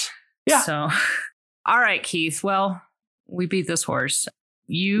 Yeah. Yes. Yeah. So, all right, Keith. Well, we beat this horse.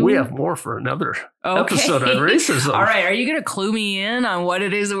 We have more for another episode on racism. All right. Are you going to clue me in on what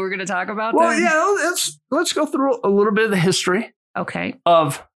it is that we're going to talk about? Well, then? yeah, let's go through a little bit of the history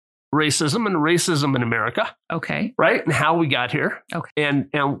of racism in America. Okay. Right? And how we got here. Okay. And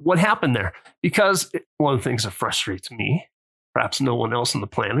what happened there. Because one of the things that frustrates me, perhaps no one else on the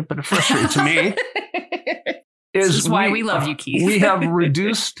planet, but it frustrates me, this is why we love you, Keith. We have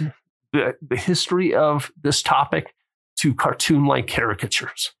reduced the history of this topic to cartoon-like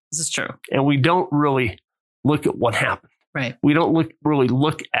caricatures. This is true. And we don't really look at what happened. Right. We don't really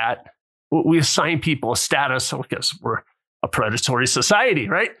look at, we assign people a status because we're a predatory society,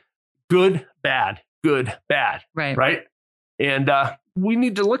 right? Good, bad, good, bad. Right. Right. And we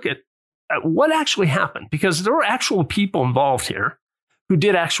need to look at what actually happened, because there were actual people involved here who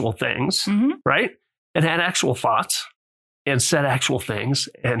did actual things, right? And had actual thoughts and said actual things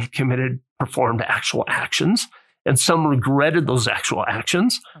and performed actual actions. And some regretted those actual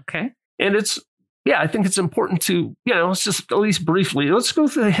actions. Okay. And I think it's important to, let's just at least briefly, let's go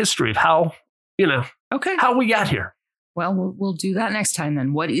through the history of how, how we got here. Well, we'll do that next time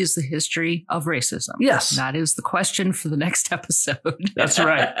then. What is the history of racism? Yes. That is the question for the next episode. That's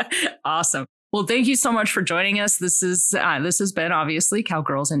right. Awesome. Well, thank you so much for joining us. This has been obviously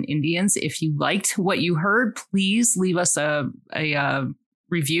Cowgirls and Indians. If you liked what you heard, please leave us a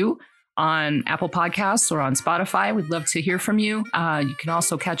review on Apple Podcasts or on Spotify. We'd love to hear from you. You can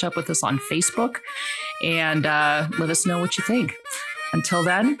also catch up with us on Facebook and let us know what you think. Until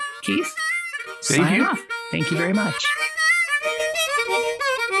then, Keith, Thank you. Thank you very much.